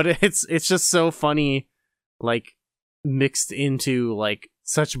 but it's just so funny, like, mixed into, like,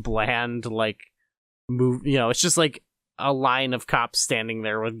 such bland, like, move, you know, it's just like a line of cops standing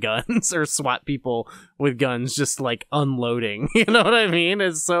there with guns, or SWAT people with guns just, like, unloading, you know what I mean?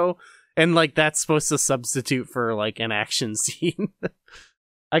 It's so, and, like, that's supposed to substitute for, like, an action scene.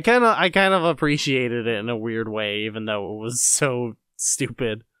 I kind of appreciated it in a weird way, even though it was so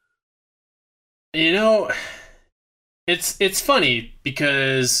stupid. You know, it's funny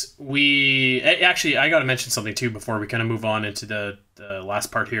because I got to mention something too before we kind of move on into the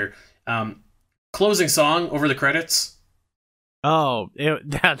last part here. Closing song over the credits. Oh,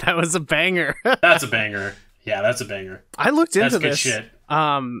 that was a banger. That's a banger. Yeah, that's a banger. I looked into this. That's good shit.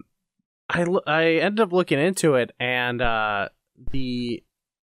 I ended up looking into it, and the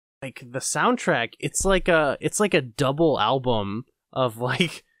soundtrack, it's like a double album of,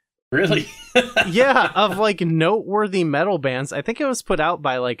 like, really? yeah, of, like, noteworthy metal bands. I think it was put out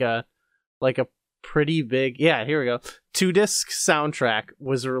by like a pretty big, yeah, here we go. 2-disc soundtrack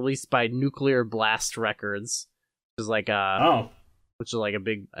was released by Nuclear Blast Records, which is like a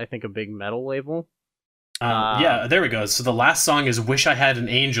big, I think, a big metal label. Yeah, there we go. So the last song is "Wish I Had an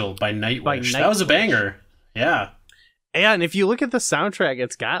Angel" by Nightwish. That was a banger. Yeah. Yeah, and if you look at the soundtrack,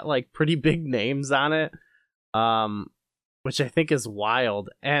 it's got, like, pretty big names on it, which I think is wild.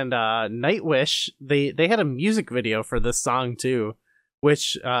 And Nightwish, they had a music video for this song too,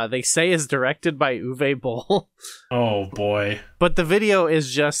 which they say is directed by Uwe Boll. Oh boy! But the video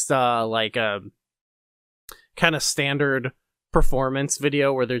is just like a kind of standard performance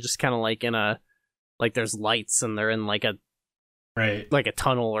video where they're just kind of like in a, like, there's lights and they're in like a, right, like a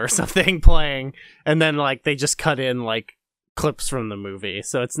tunnel or something playing, and then, like, they just cut in, like, clips from the movie,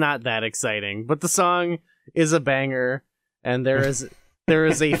 so it's not that exciting. But the song is a banger, and there is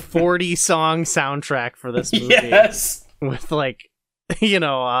a 40 song soundtrack for this movie. Yes, with, like, you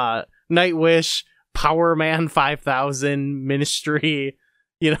know, Nightwish, Power Man 5000, Ministry,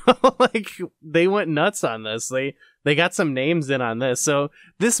 you know, like, they went nuts on this. They got some names in on this, so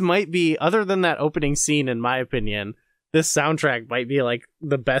this might be, other than that opening scene, in my opinion, this soundtrack might be, like,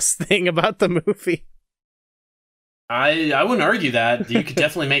 the best thing about the movie. I wouldn't argue that. You could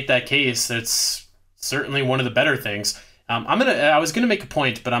definitely make that case. It's certainly one of the better things. I was gonna make a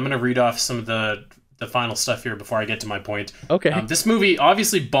point, but I'm gonna read off some of the final stuff here before I get to my point. Okay. This movie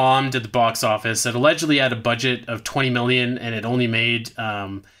obviously bombed at the box office. It allegedly had a budget of $20 million, and it only made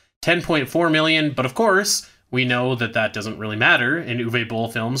 $10.4 million. But of course, we know that doesn't really matter in Uwe Boll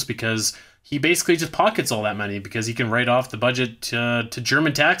films, because he basically just pockets all that money because he can write off the budget to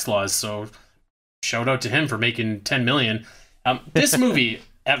German tax laws. So shout out to him for making $10 million. This movie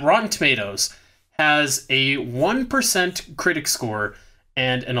at Rotten Tomatoes has a 1% critic score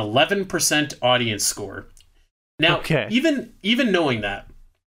and an 11% audience score. Now, okay, even knowing that,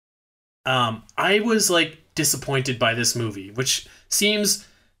 I was, like, disappointed by this movie, which seems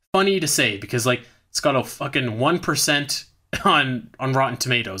funny to say because, like, it's got a fucking 1% on Rotten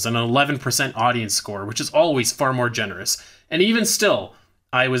Tomatoes and an 11% audience score, which is always far more generous. And even still,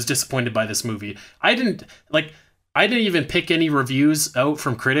 I was disappointed by this movie. I didn't even pick any reviews out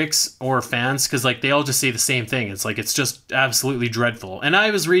from critics or fans because like they all just say the same thing. It's like it's just absolutely dreadful. And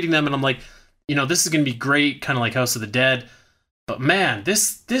I was reading them and I'm like, this is gonna be great, kind of like House of the Dead. But man,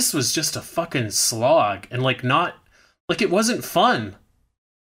 this was just a fucking slog, and like not like it wasn't fun.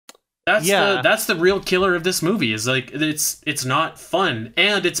 That's the real killer of this movie. Is like it's not fun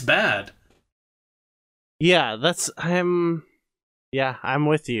and it's bad. Yeah, I'm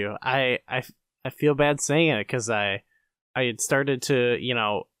with you. I feel bad saying it because I had started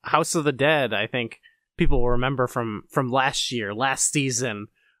to, House of the Dead. I think people will remember from last season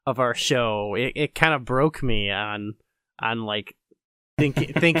of our show. It kind of broke me on like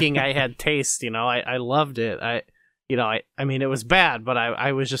thinking I had taste. I loved it. I mean, it was bad, but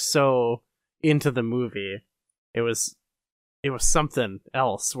I was just so into the movie. It was something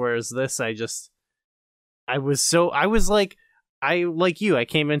else. Whereas this, I was like. Like you, I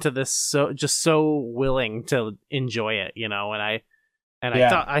came into this so willing to enjoy it, and I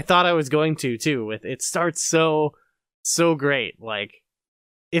thought I was going to too. With it starts so great. Like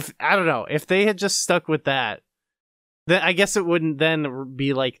if they had just stuck with that, then I guess it wouldn't then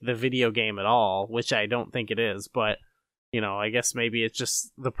be like the video game at all, which I don't think it is. But I guess maybe it's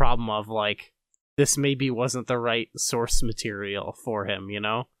just the problem of like this maybe wasn't the right source material for him,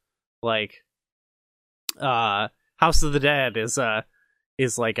 like House of the Dead is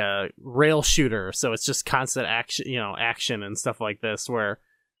like a rail shooter, so it's just constant action and stuff like this. Where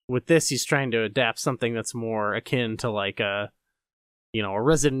with this, he's trying to adapt something that's more akin to like a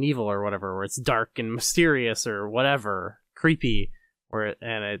Resident Evil or whatever, where it's dark and mysterious or whatever, creepy,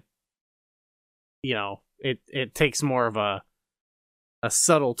 it takes more of a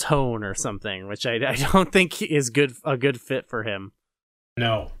subtle tone or something, which I don't think is a good fit for him.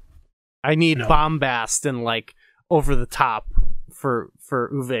 No, I need bombast and like over the top for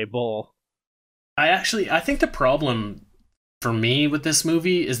Uwe Boll. I think the problem for me with this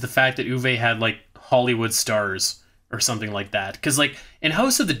movie is the fact that Uwe had like Hollywood stars or something like that. Because like in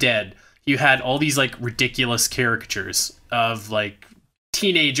House of the Dead, you had all these like ridiculous caricatures of like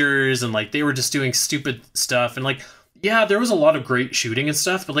teenagers and like they were just doing stupid stuff. And like, yeah, there was a lot of great shooting and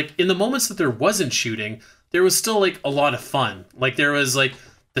stuff, but like in the moments that there wasn't shooting, there was still like a lot of fun. Like there was like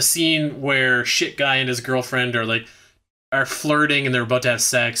the scene where Shit Guy and his girlfriend are flirting and they're about to have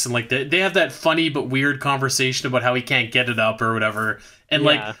sex, and like they have that funny but weird conversation about how he can't get it up or whatever. And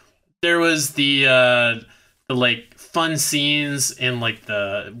like there was the like fun scenes in like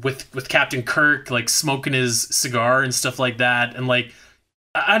with Captain Kirk like smoking his cigar and stuff like that. And like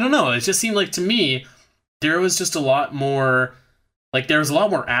I don't know, it just seemed like to me there was just a lot more. Like there was a lot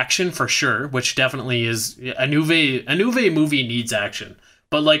more action for sure, which definitely is a Uwe movie needs action.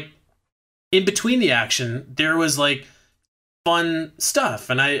 But like in between the action, there was like fun stuff,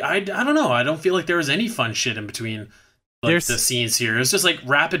 and I don't know. I don't feel like there was any fun shit in between like the scenes here. It was just like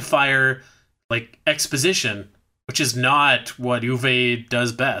rapid fire, like exposition, which is not what Uwe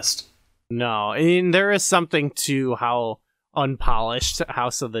does best. No, I mean there is something to how unpolished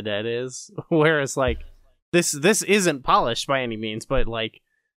House of the Dead is, whereas like this isn't polished by any means, but like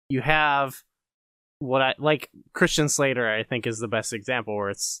you have what I like. Christian Slater, I think, is the best example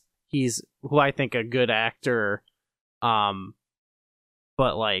where he's who I think a good actor,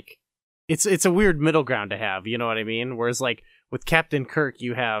 but like it's a weird middle ground to have, you know what I mean? Whereas like with Captain Kirk,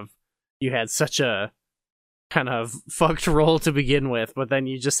 you had such a kind of fucked role to begin with, but then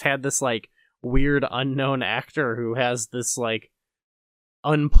you just had this like weird unknown actor who has this like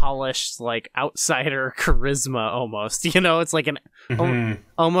unpolished like outsider charisma almost, it's like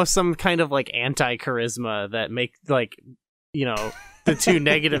almost some kind of like anti-charisma that make like the two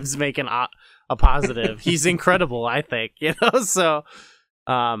negatives make a positive. He's incredible, I think, so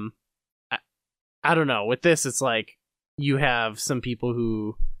I don't know, with this it's like you have some people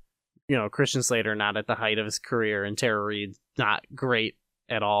who Christian Slater not at the height of his career, and Tara Reid not great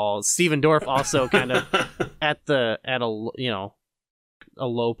at all. Stephen Dorff also kind of at a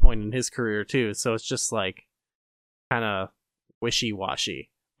low point in his career too, so it's just like kind of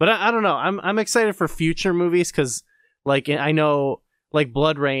wishy-washy. But I don't know, I'm excited for future movies because like I know like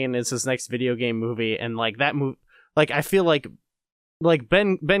Blood Rain is his next video game movie, and like that movie, like I feel like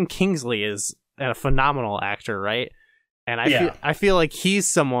Ben Kingsley is a phenomenal actor, right? And I feel like he's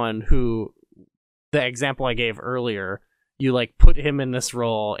someone who, the example I gave earlier, you like put him in this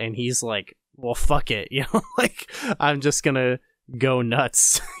role and he's like, well, fuck it, like I'm just gonna go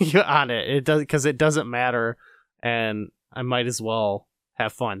nuts on it. It does, because it doesn't matter, and I might as well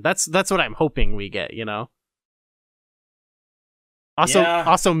have fun. That's what I'm hoping we get.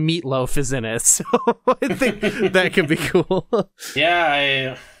 Also, Meatloaf is in it, so I think that could be cool.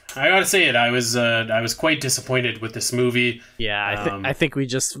 Yeah, I gotta say it. I was quite disappointed with this movie. Yeah, I think we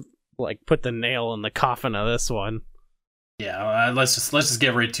just like put the nail in the coffin of this one. Yeah, let's just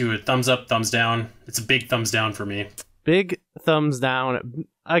get right to it. Thumbs up, thumbs down. It's a big thumbs down for me. Big thumbs down.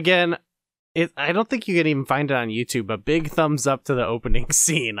 Again, I don't think you can even find it on YouTube, but big thumbs up to the opening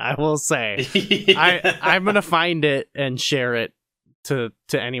scene, I will say. Yeah. I'm going to find it and share it to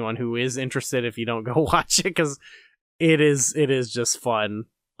anyone who is interested if you don't go watch it, because it is just fun.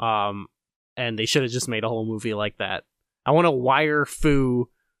 And they should have just made a whole movie like that. I want a wire fu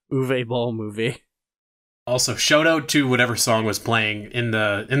Uwe Boll movie. Also, shout out to whatever song was playing in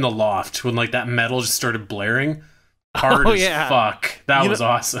the loft when like that metal just started blaring hard as fuck. That was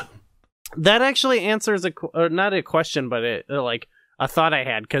awesome. That actually answers not a question, but like a thought I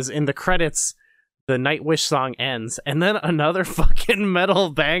had, because in the credits, the Nightwish song ends, and then another fucking metal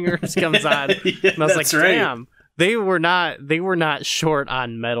banger comes on. Yeah, and I was like, damn, they were not short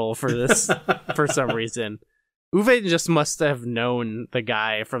on metal for this for some reason. Uwe just must have known the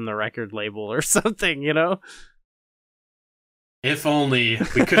guy from the record label or something, you know? If only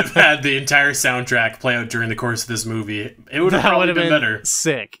we could have had the entire soundtrack play out during the course of this movie. It would have probably been better.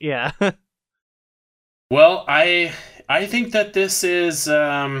 Sick, yeah. Well, I think that this is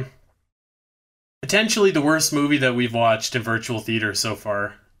potentially the worst movie that we've watched in virtual theater so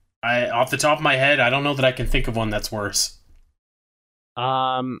far. Off the top of my head, I don't know that I can think of one that's worse.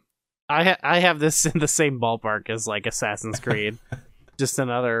 I have this in the same ballpark as like Assassin's Creed. Just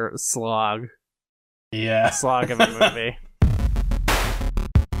another slog. Yeah. Slog of a movie.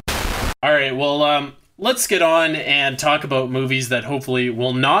 All right, well, let's get on and talk about movies that hopefully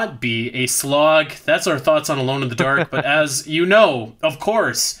will not be a slog. That's our thoughts on Alone in the Dark. But as you know, of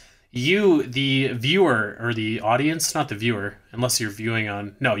course, you, the viewer, or the audience, not the viewer, unless you're viewing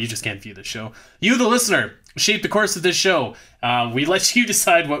on... No, you just can't view the show. You, the listener, shape the course of this show. We let you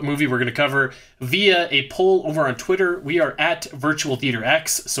decide what movie we're going to cover via a poll over on Twitter. We are at Virtual Theater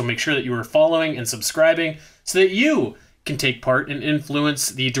X, so make sure that you are following and subscribing so that you can take part and influence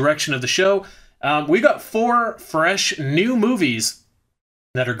the direction of the show. We got 4 fresh new movies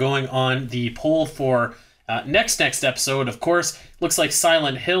that are going on the poll for next episode. Of course, looks like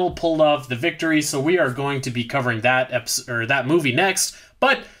Silent Hill pulled off the victory, so we are going to be covering that movie next.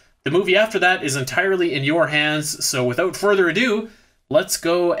 But the movie after that is entirely in your hands. So without further ado, let's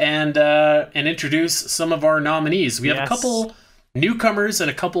go and introduce some of our nominees. We have a couple newcomers and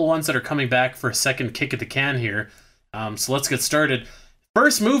a couple ones that are coming back for a second kick at the can here. So let's get started.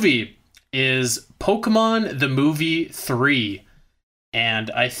 First movie is Pokemon the Movie 3.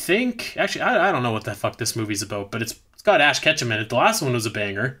 And I think... Actually, I don't know what the fuck this movie's about, but it's got Ash Ketchum in it. The last one was a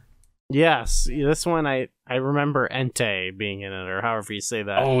banger. Yes, this one I remember Entei being in it, or however you say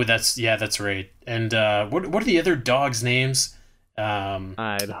that. Oh, that's right. And what are the other dogs' names?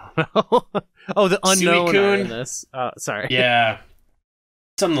 I don't know. Oh, the unknown are in this. Sorry. Yeah,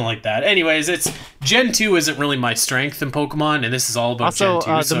 something like that. Anyways, it's Gen 2 isn't really my strength in Pokemon, and this is all about also,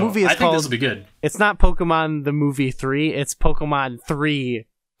 Gen 2. The movie is I think this will be good. It's not Pokemon the Movie 3. It's Pokemon 3: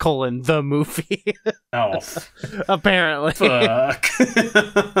 the movie. Oh, apparently. Fuck.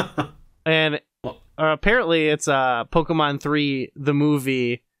 And apparently it's Pokemon 3 the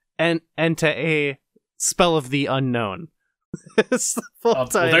movie and Entei Spell of the Unknown. It's the full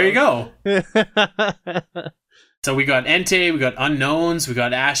title. Well, there you go. So we got Entei, we got Unknowns, we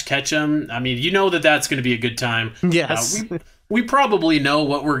got Ash Ketchum. I mean, you know that's going to be a good time. Yes. We probably know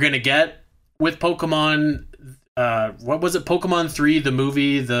what we're going to get with Pokemon. What was it? Pokemon 3 the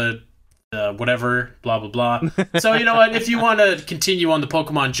movie, the whatever, blah, blah, blah. So you know what? If you want to continue on the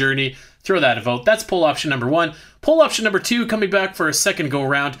Pokemon journey, throw that a vote. That's poll option number 1. Poll option number 2, coming back for a second go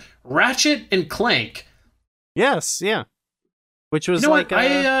around, Ratchet and Clank. Yes, yeah. Which was what?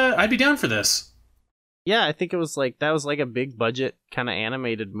 I'd be down for this. Yeah, I think it was like that was like a big budget kind of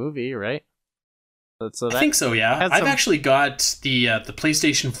animated movie, right? So I think so, yeah. I've actually got the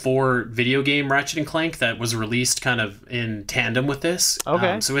PlayStation 4 video game Ratchet and Clank that was released kind of in tandem with this.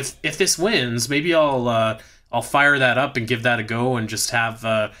 Okay. So if this wins, maybe I'll fire that up and give that a go and just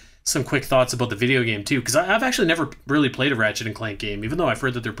have some quick thoughts about the video game too, because I've actually never really played a Ratchet and Clank game, even though I've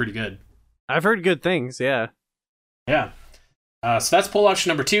heard that they're pretty good. I've heard good things, yeah. Yeah. So that's poll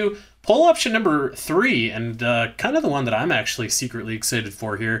option number 2. Poll option number 3, and kind of the one that I'm actually secretly excited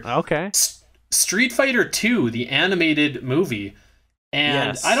for here. Okay. Street Fighter 2, the animated movie.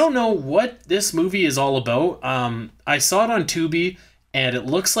 And yes. I don't know what this movie is all about. I saw it on Tubi, and it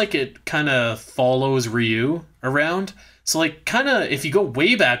looks like it kind of follows Ryu around. So, like, kind of, if you go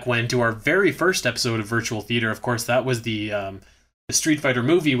way back when to our very first episode of Virtual Theater, of course, that was the the Street Fighter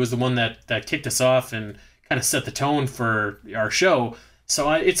movie was the one that kicked us off and kind of set the tone for our show.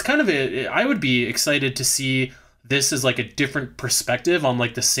 So it's kind of I would be excited to see this as like a different perspective on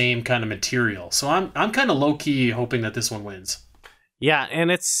like the same kind of material. So I'm kind of low key hoping that this one wins. Yeah,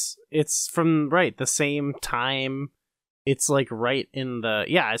 and it's from the same time. It's like right in the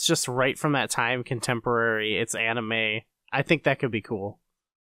it's just right from that time, contemporary. It's anime. I think that could be cool.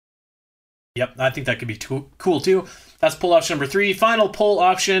 Yep, I think that could be cool too. That's poll option number 3. Final poll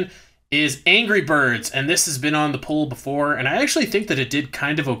option is Angry Birds, and this has been on the poll before, and I actually think that it did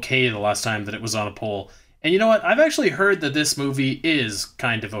kind of okay the last time that it was on a poll. And you know what? I've actually heard that this movie is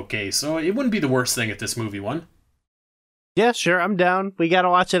kind of okay, so it wouldn't be the worst thing if this movie won. Yeah, sure, I'm down. We gotta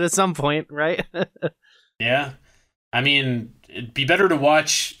watch it at some point, right? Yeah. I mean, it'd be better to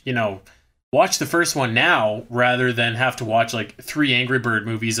watch the first one now rather than have to watch like 3 Angry Bird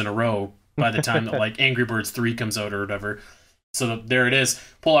movies in a row by the time that like Angry Birds 3 comes out or whatever. So there it is.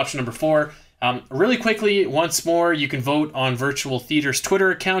 Poll option number 4. Really quickly, once more, you can vote on Virtual Theater's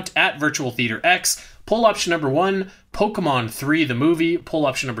Twitter account at VirtualTheaterX. Poll option number 1, Pokemon 3 the movie. Poll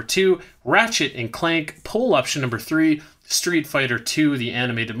option number 2, Ratchet and Clank. Poll option number 3, Street Fighter 2 the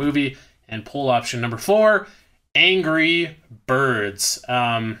animated movie. And poll option number 4, Angry Birds.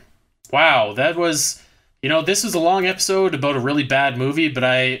 Wow, that was... this was a long episode about a really bad movie, but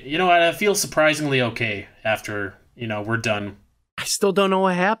I feel surprisingly okay after, we're done. I still don't know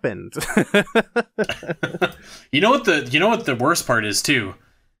what happened. You know what the worst part is too?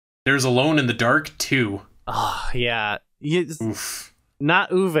 There's Alone in the Dark 2. Oh, yeah. Oof. Not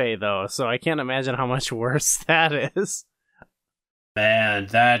Uwe though, so I can't imagine how much worse that is. Man,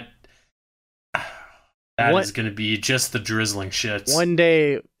 that is going to be just the drizzling shits. One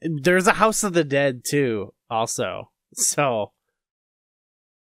day, there's a House of the Dead too, also. So,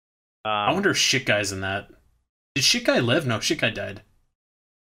 I wonder if Shit Guy's in that. Did Shit Guy live? No, Shit Guy died.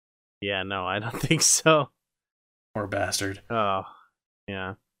 Yeah, no, I don't think so. Poor bastard. Oh,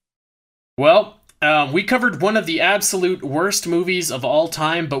 yeah. Well, we covered one of the absolute worst movies of all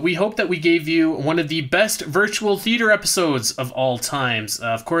time, but we hope that we gave you one of the best virtual theater episodes of all times.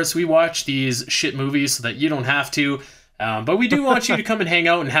 Of course, we watch these shit movies so that you don't have to, but we do want you to come and hang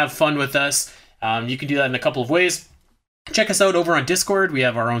out and have fun with us. You can do that in a couple of ways. Check us out over on Discord. We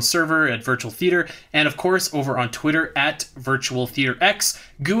have our own server at Virtual Theater, and of course over on Twitter at Virtual Theater X.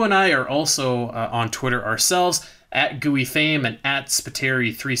 Goo and I are also on Twitter ourselves at Gooey Fame and at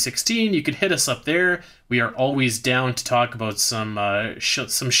Spiteri316. You can hit us up there. We are always down to talk about some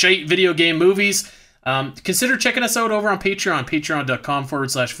shite video game movies. Consider checking us out over on Patreon,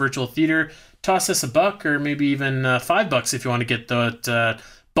 patreon.com/virtual theater. Toss us $1 or maybe even $5 if you want to get the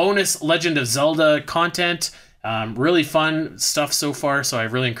bonus Legend of Zelda content. Really fun stuff so far, so I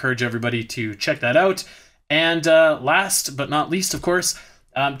really encourage everybody to check that out. And last but not least, of course,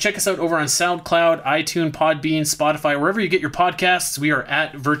 check us out over on SoundCloud, iTunes, Podbean, Spotify, wherever you get your podcasts. We are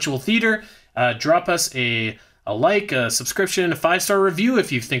at Virtual Theater. Drop us a like, a subscription, a 5-star review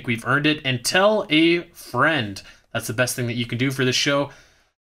if you think we've earned it, and tell a friend. That's the best thing that you can do for this show.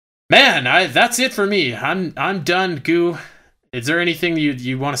 Man, that's it for me. I'm done, Goo. Is there anything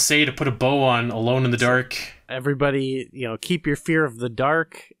you want to say to put a bow on Alone in the Dark? Everybody, keep your fear of the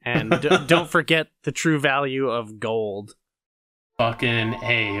dark, and don't forget the true value of gold. Fucking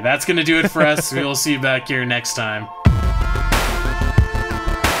A. That's going to do it for us. We'll see you back here next time.